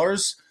 million.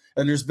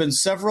 And there's been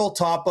several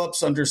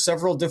top-ups under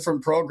several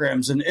different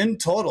programs. And in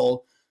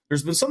total,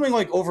 there's been something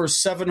like over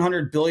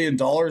 $700 billion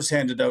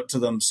handed out to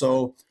them.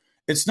 So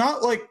it's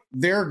not like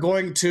they're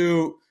going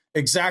to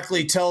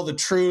exactly tell the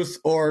truth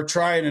or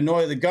try and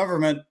annoy the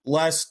government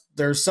lest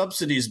their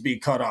subsidies be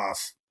cut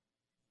off.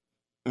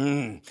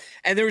 And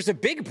there was a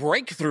big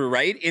breakthrough,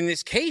 right? In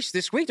this case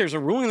this week, there's a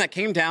ruling that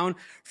came down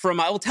from,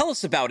 well, tell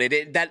us about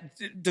it.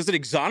 Does it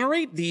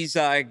exonerate these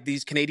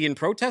Canadian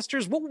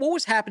protesters? What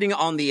was happening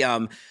on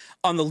the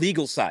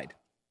legal side?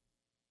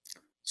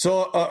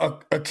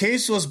 So a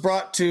case was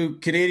brought to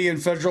Canadian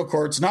federal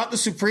courts, not the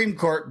Supreme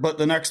Court, but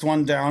the next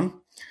one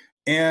down.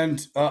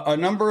 And a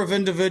number of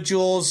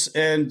individuals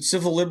and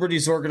civil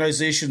liberties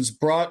organizations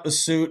brought a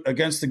suit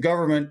against the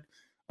government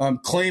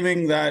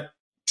claiming that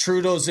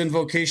Trudeau's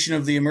invocation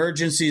of the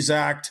Emergencies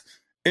Act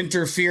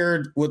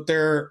interfered with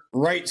their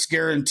rights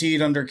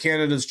guaranteed under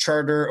Canada's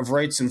Charter of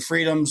Rights and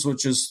Freedoms,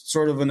 which is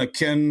sort of an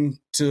akin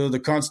to the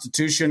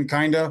Constitution,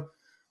 kind of.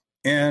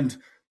 And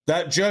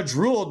that judge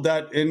ruled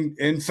that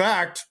in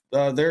fact,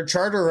 their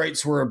charter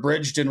rights were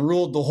abridged and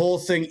ruled the whole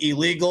thing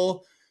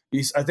illegal.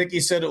 I think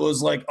he said it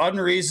was like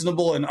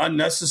unreasonable and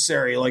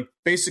unnecessary. Like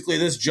basically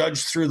this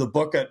judge threw the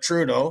book at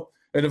Trudeau.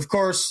 And of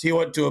course he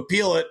went to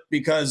appeal it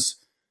because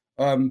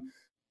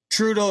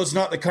Trudeau is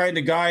not the kind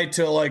of guy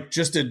to like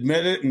just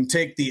admit it and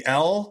take the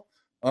L.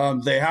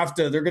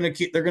 They're going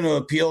to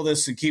appeal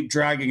this and keep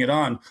dragging it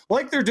on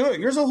like they're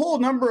doing. There's a whole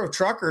number of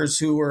truckers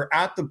who were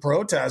at the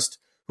protest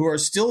who are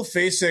still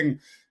facing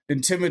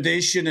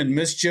intimidation and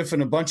mischief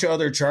and a bunch of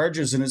other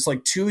charges. And it's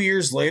like 2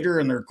 years later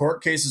and their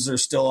court cases are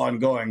still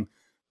ongoing.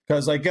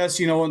 Because I guess,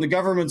 when the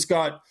government's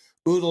got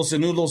oodles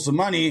and oodles of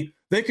money,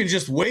 they can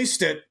just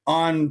waste it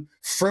on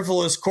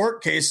frivolous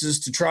court cases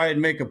to try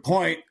and make a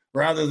point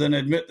rather than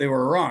admit they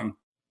were wrong.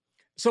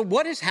 So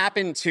what has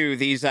happened to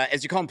these,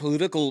 as you call them,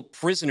 political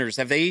prisoners?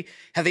 Have they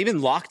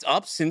been locked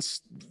up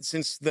since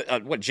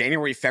the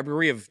January,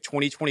 February of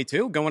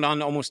 2022, going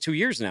on almost 2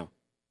 years now?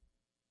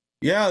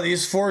 Yeah,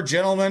 these 4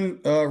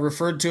 gentlemen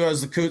referred to as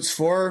the Coots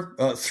Four,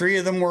 3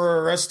 of them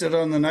were arrested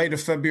on the night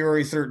of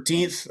February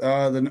 13th.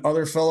 The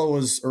other fellow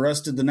was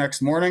arrested the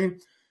next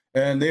morning,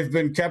 and they've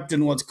been kept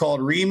in what's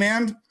called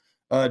remand,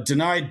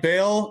 denied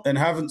bail, and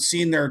haven't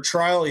seen their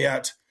trial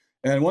yet.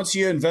 And once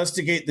you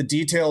investigate the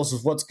details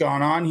of what's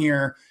gone on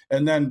here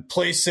and then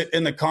place it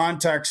in the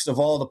context of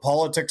all the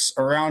politics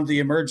around the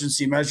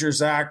Emergency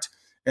Measures Act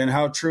and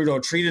how Trudeau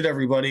treated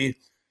everybody,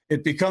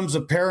 it becomes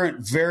apparent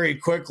very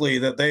quickly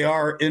that they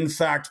are, in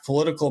fact,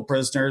 political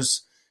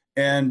prisoners.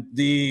 And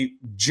the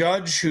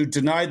judge who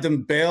denied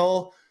them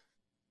bail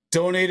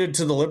donated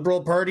to the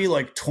Liberal Party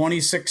like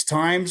 26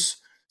 times.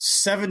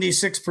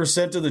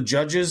 76% of the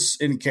judges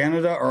in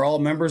Canada are all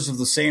members of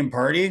the same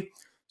party.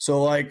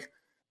 So,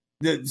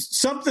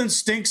 something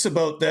stinks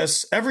about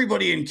this.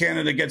 Everybody in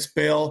Canada gets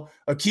bail.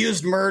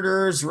 Accused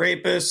murderers,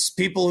 rapists,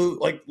 people who,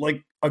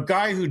 like a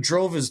guy who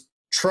drove his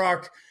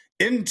truck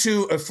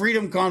into a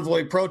Freedom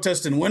Convoy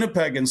protest in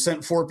Winnipeg and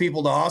sent 4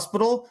 people to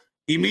hospital,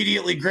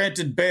 immediately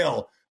granted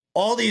bail.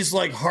 All these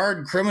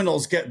hard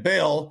criminals get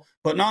bail,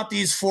 but not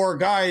these 4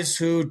 guys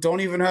who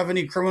don't even have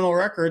any criminal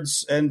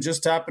records and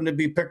just happen to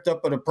be picked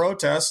up at a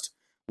protest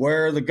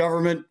where the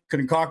government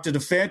concocted a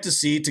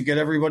fantasy to get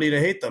everybody to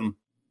hate them.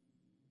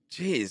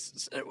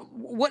 Jeez,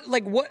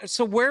 what?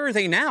 So where are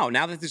they now?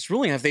 Now that this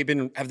ruling, have they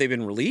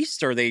been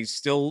released? Or are they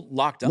still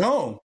locked up?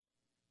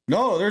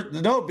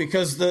 No,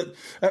 because a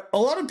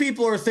lot of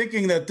people are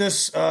thinking that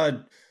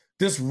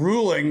this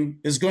ruling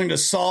is going to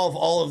solve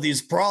all of these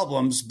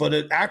problems, but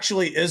it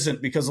actually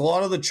isn't, because a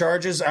lot of the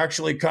charges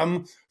actually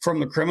come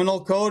from the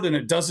criminal code, and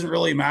it doesn't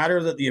really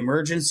matter that the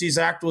Emergencies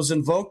Act was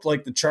invoked.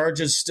 Like, the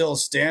charges still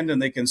stand and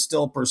they can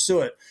still pursue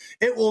it.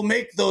 It will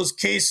make those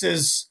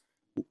cases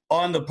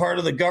on the part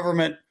of the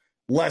government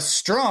less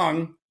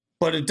strong,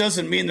 but it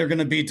doesn't mean they're going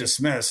to be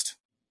dismissed.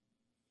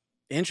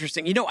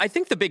 Interesting. I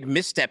think the big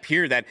misstep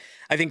here that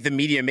I think the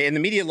media made, and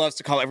the media loves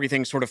to call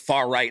everything sort of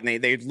far right,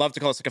 and they love to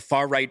call us like a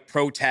far right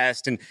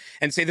protest and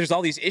say there's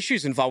all these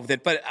issues involved with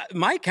it. But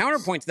my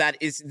counterpoint to that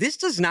is this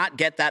does not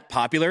get that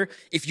popular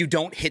if you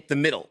don't hit the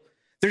middle.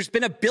 There's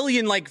been a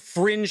billion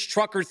fringe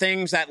trucker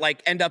things that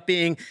end up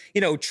being,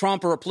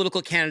 Trump or a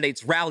political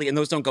candidate's rally, and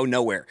those don't go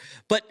nowhere.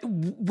 But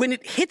when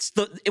it hits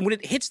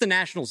the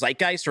national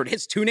zeitgeist, or it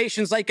hits 2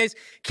 nations zeitgeist,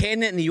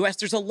 Canada and the U.S.,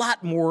 there's a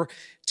lot more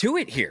to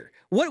it here.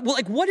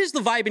 What is the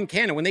vibe in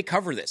Canada when they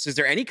cover this? Is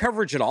there any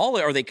coverage at all?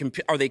 Are they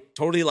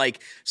totally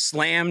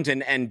slammed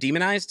and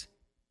demonized?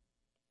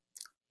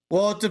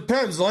 Well, it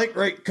depends, right?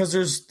 Because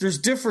there's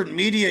different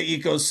media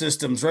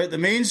ecosystems, right? The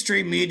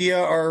mainstream media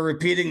are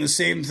repeating the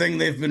same thing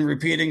they've been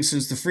repeating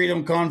since the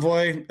Freedom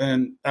Convoy.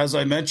 And as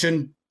I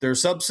mentioned, they're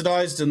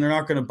subsidized and they're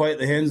not going to bite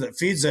the hand that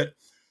feeds it.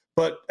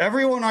 But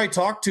everyone I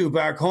talk to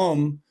back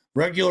home,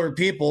 regular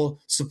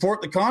people,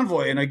 support the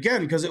convoy. And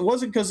again, because it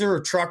wasn't because they were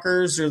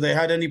truckers or they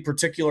had any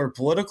particular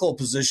political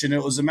position.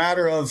 It was a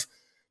matter of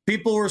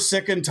people were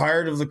sick and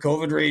tired of the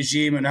COVID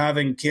regime and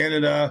having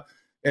Canada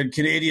and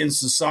Canadian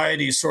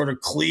society sort of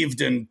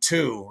cleaved in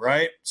 2,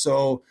 right?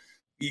 So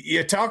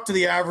you talk to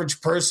the average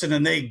person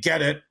and they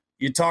get it.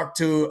 You talk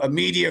to a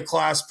media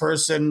class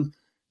person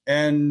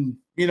and,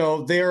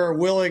 they are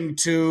willing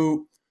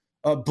to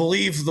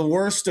believe the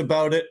worst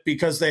about it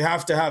because they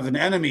have to have an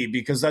enemy,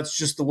 because that's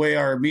just the way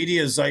our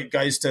media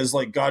zeitgeist has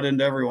got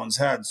into everyone's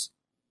heads.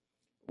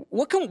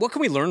 What can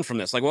we learn from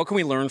this? What can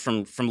we learn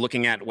from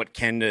looking at what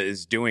Canada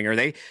is doing? Are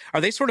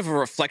they sort of a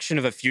reflection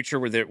of a future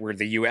where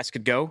the U.S.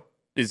 could go?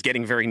 Is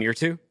getting very near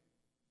to?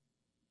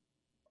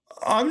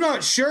 I'm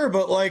not sure,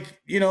 but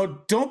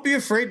don't be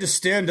afraid to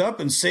stand up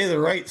and say the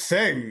right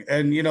thing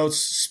and,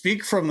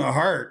 speak from the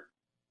heart.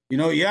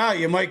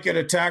 You might get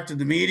attacked in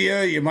the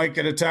media. You might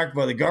get attacked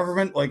by the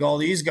government like all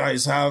these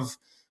guys have.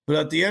 But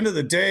at the end of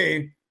the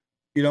day,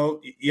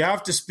 you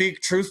have to speak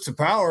truth to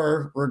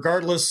power,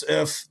 regardless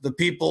if the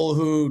people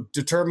who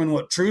determine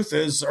what truth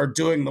is are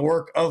doing the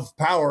work of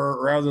power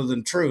rather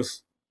than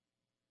truth.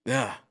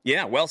 Yeah.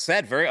 Well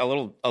said. A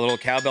little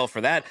cowbell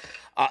for that.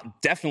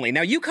 Definitely.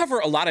 Now, you cover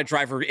a lot of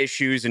driver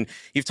issues, and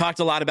you've talked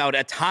a lot about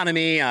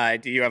autonomy.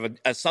 You have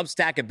a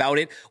Substack about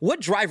it. What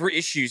driver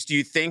issues do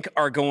you think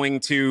are going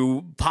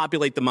to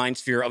populate the mind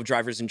sphere of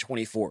drivers in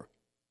 24?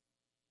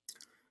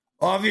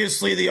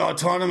 Obviously, the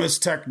autonomous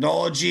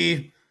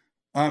technology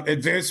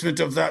advancement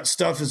of that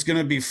stuff is going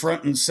to be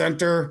front and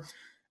center.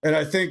 And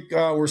I think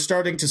we're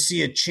starting to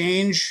see a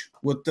change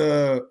with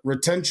the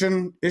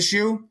retention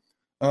issue.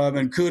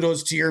 And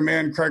kudos to your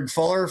man, Craig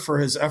Fuller, for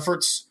his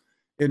efforts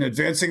in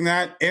advancing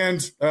that.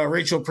 And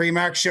Rachel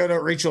Premack, shout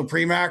out Rachel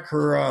Premack.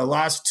 Her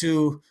last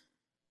two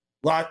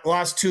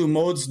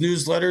modes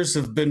newsletters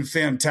have been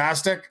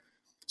fantastic.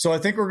 So I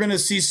think we're going to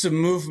see some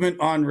movement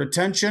on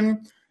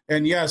retention.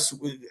 And yes,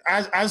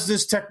 as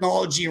this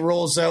technology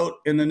rolls out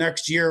in the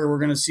next year, we're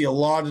going to see a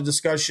lot of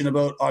discussion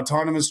about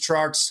autonomous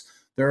trucks,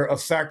 their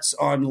effects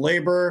on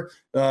labor,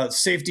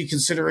 safety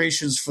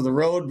considerations for the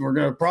road. We're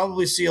going to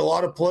probably see a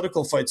lot of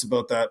political fights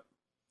about that.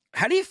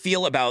 How do you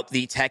feel about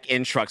the tech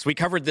in trucks? We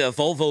covered the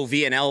Volvo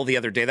VNL the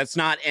other day. That's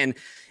not an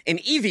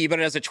EV, but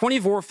it has a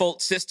 24-volt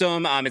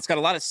system. It's got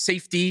a lot of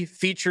safety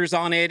features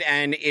on it,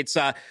 and it's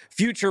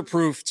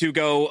future-proof to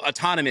go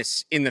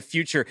autonomous in the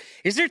future.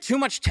 Is there too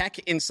much tech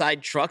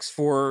inside trucks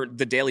for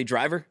the daily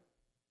driver?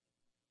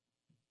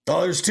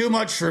 Oh, there's too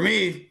much for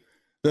me.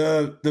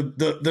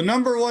 The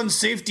number one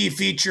safety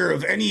feature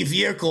of any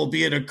vehicle,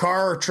 be it a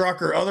car,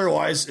 truck, or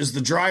otherwise, is the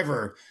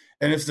driver.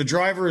 And if the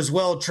driver is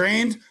well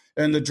trained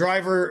and the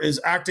driver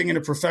is acting in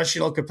a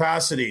professional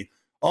capacity,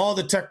 all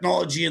the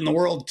technology in the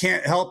world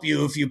can't help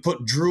you if you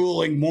put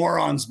drooling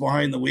morons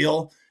behind the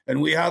wheel.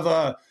 And we have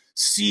a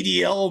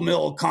CDL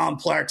mill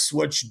complex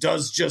which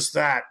does just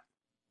that.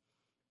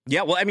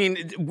 Yeah, well, I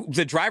mean,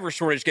 the driver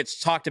shortage gets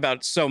talked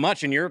about so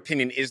much. In your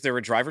opinion, is there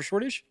a driver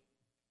shortage?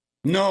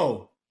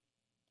 No.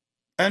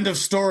 End of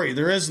story.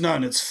 There is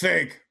none. It's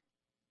fake.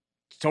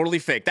 Totally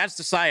fake. That's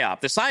the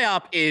PSYOP. The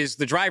PSYOP is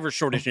the driver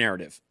shortage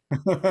narrative.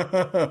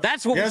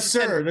 That's what. Yes,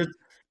 sir.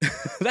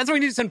 That's what we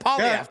need to send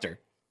Polly after.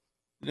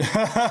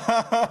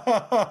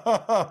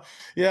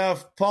 Yeah,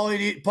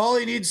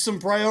 Polly needs some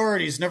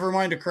priorities. Never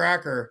mind a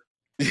cracker.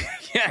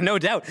 Yeah, no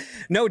doubt.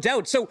 No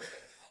doubt. So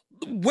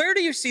where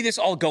do you see this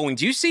all going?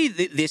 Do you see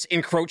this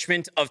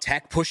encroachment of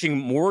tech pushing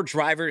more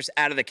drivers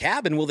out of the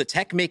cab, and will the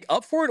tech make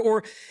up for it?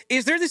 Or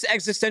is there this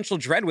existential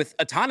dread with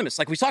autonomous?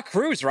 Like we saw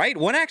Cruise, right?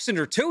 One accident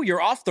or two,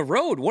 you're off the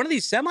road. One of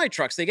these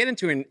semi-trucks, they get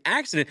into an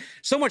accident.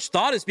 So much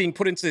thought is being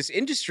put into this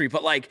industry,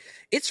 but like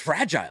it's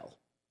fragile.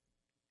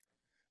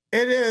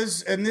 It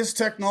is, and this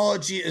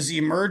technology is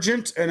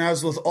emergent, and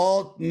as with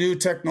all new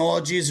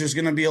technologies, there's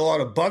going to be a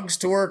lot of bugs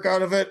to work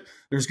out of it.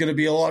 There's going to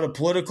be a lot of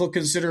political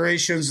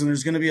considerations, and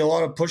there's going to be a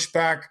lot of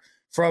pushback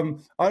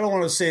from, I don't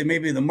want to say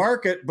maybe the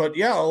market, but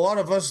yeah, a lot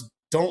of us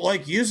don't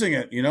like using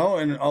it, you know,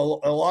 and a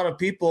lot of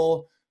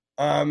people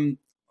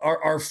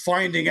are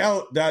finding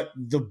out that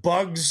the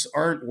bugs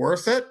aren't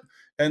worth it,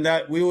 and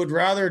that we would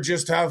rather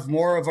just have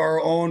more of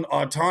our own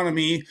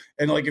autonomy.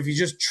 And like, if you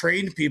just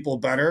trained people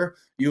better,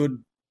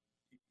 you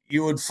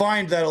would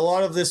find that a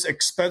lot of this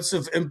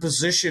expensive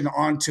imposition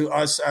onto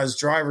us as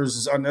drivers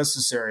is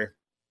unnecessary.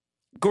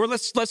 Gord,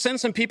 let's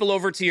send some people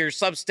over to your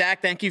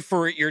Substack. Thank you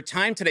for your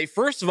time today.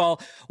 First of all,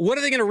 what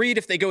are they going to read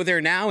if they go there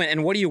now,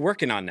 and what are you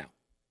working on now?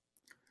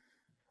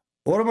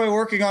 What am I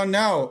working on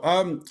now?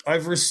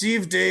 I've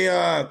received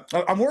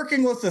I'm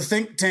working with a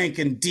think tank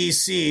in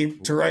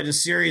DC to write a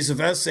series of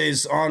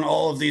essays on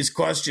all of these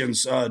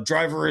questions,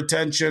 driver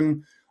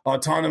retention,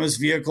 autonomous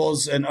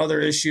vehicles, and other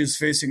issues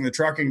facing the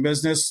trucking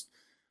business.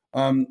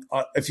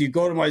 If you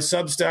go to my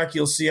Substack,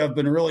 you'll see I've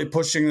been really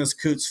pushing this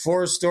Coots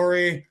 4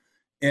 story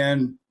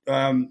and,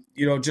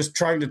 just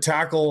trying to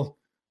tackle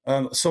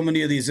so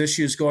many of these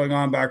issues going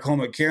on back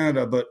home at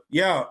Canada. But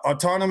yeah,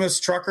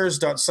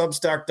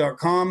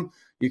 autonomoustruckers.substack.com.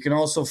 You can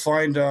also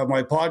find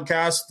my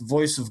podcast, The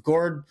Voice of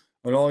Gord,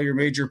 on all your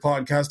major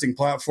podcasting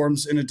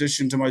platforms, in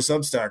addition to my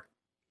Substack.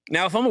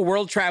 Now, if I'm a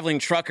world-traveling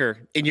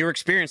trucker, in your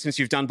experience, since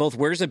you've done both,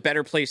 where's a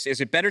better place? Is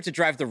it better to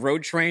drive the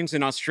road trains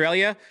in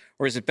Australia,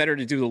 or is it better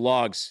to do the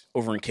logs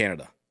over in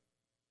Canada?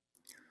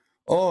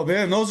 Oh,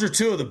 man, those are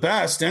two of the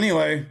best.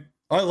 Anyway,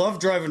 I love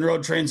driving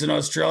road trains in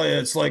Australia.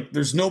 It's like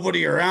there's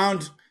nobody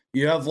around.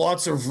 You have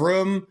lots of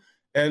room,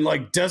 and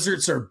like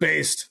deserts are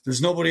based.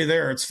 There's nobody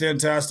there. It's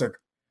fantastic.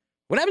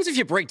 What happens if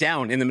you break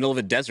down in the middle of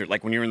a desert,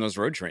 like when you're in those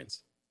road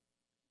trains?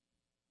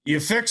 You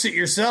fix it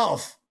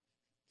yourself.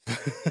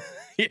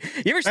 You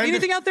ever see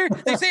anything out there?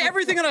 They say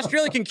everything in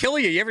Australia can kill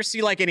you. You ever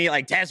see like any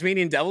like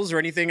Tasmanian devils or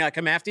anything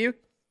come after you?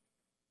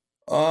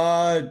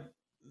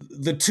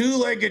 The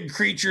two-legged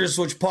creatures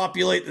which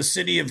populate the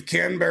city of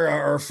Canberra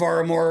are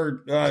far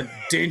more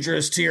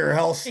dangerous to your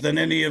health than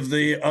any of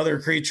the other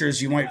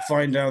creatures you might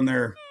find down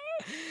there.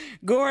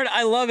 Gord,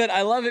 I love it.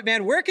 I love it,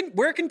 man. Where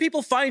can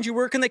people find you?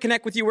 Where can they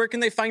connect with you? Where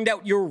can they find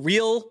out you're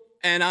real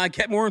and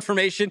get more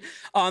information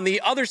on the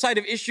other side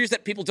of issues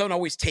that people don't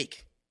always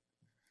take?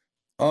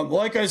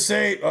 Like I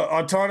say,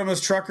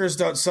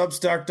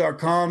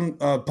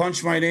 autonomoustruckers.substack.com.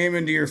 Punch my name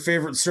into your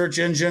favorite search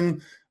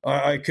engine.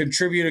 I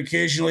contribute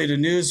occasionally to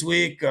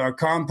Newsweek,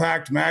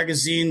 Compact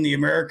Magazine, The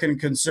American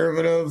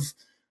Conservative,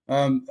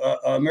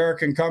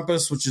 American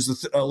Compass, which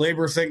is a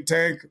labor think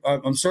tank.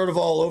 I'm sort of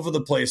all over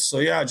the place. So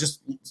yeah,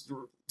 just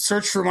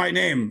search for my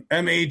name,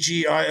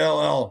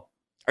 Magill.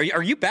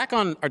 Are you back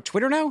on our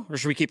Twitter now, or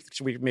should we keep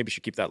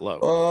that low?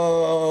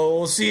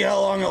 We'll see how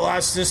long it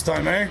lasts this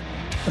time, eh?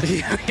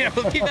 Yeah,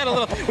 we'll keep that a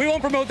little. We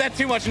won't promote that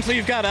too much until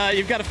you've got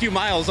a few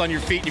miles on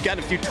your feet. You've got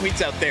a few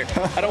tweets out there.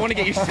 I don't want to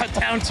get you shut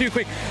down too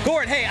quick.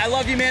 Gord, hey, I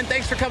love you, man.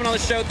 Thanks for coming on the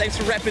show. Thanks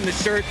for repping the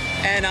shirt,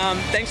 and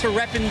thanks for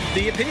repping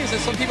the opinions that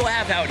some people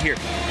have out here.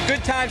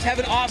 Good times. Have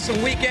an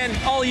awesome weekend.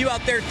 All of you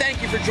out there,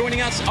 thank you for joining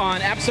us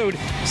on episode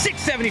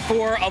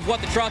 674 of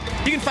What the Truck.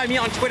 You can find me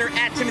on Twitter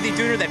at Timothy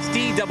Dooner. That's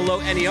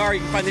DOONER. You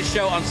can find this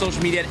show on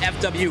social media at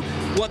FW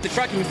What the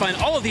Truck. You can find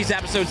all of these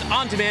episodes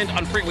on demand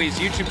on Freightways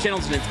YouTube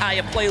channels, an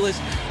entire playlist,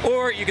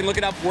 or you can look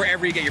it up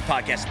wherever you get your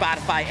podcast.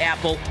 Spotify,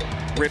 Apple,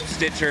 Rip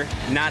Stitcher,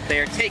 not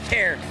there. Take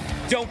care.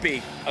 Don't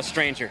be a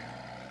stranger.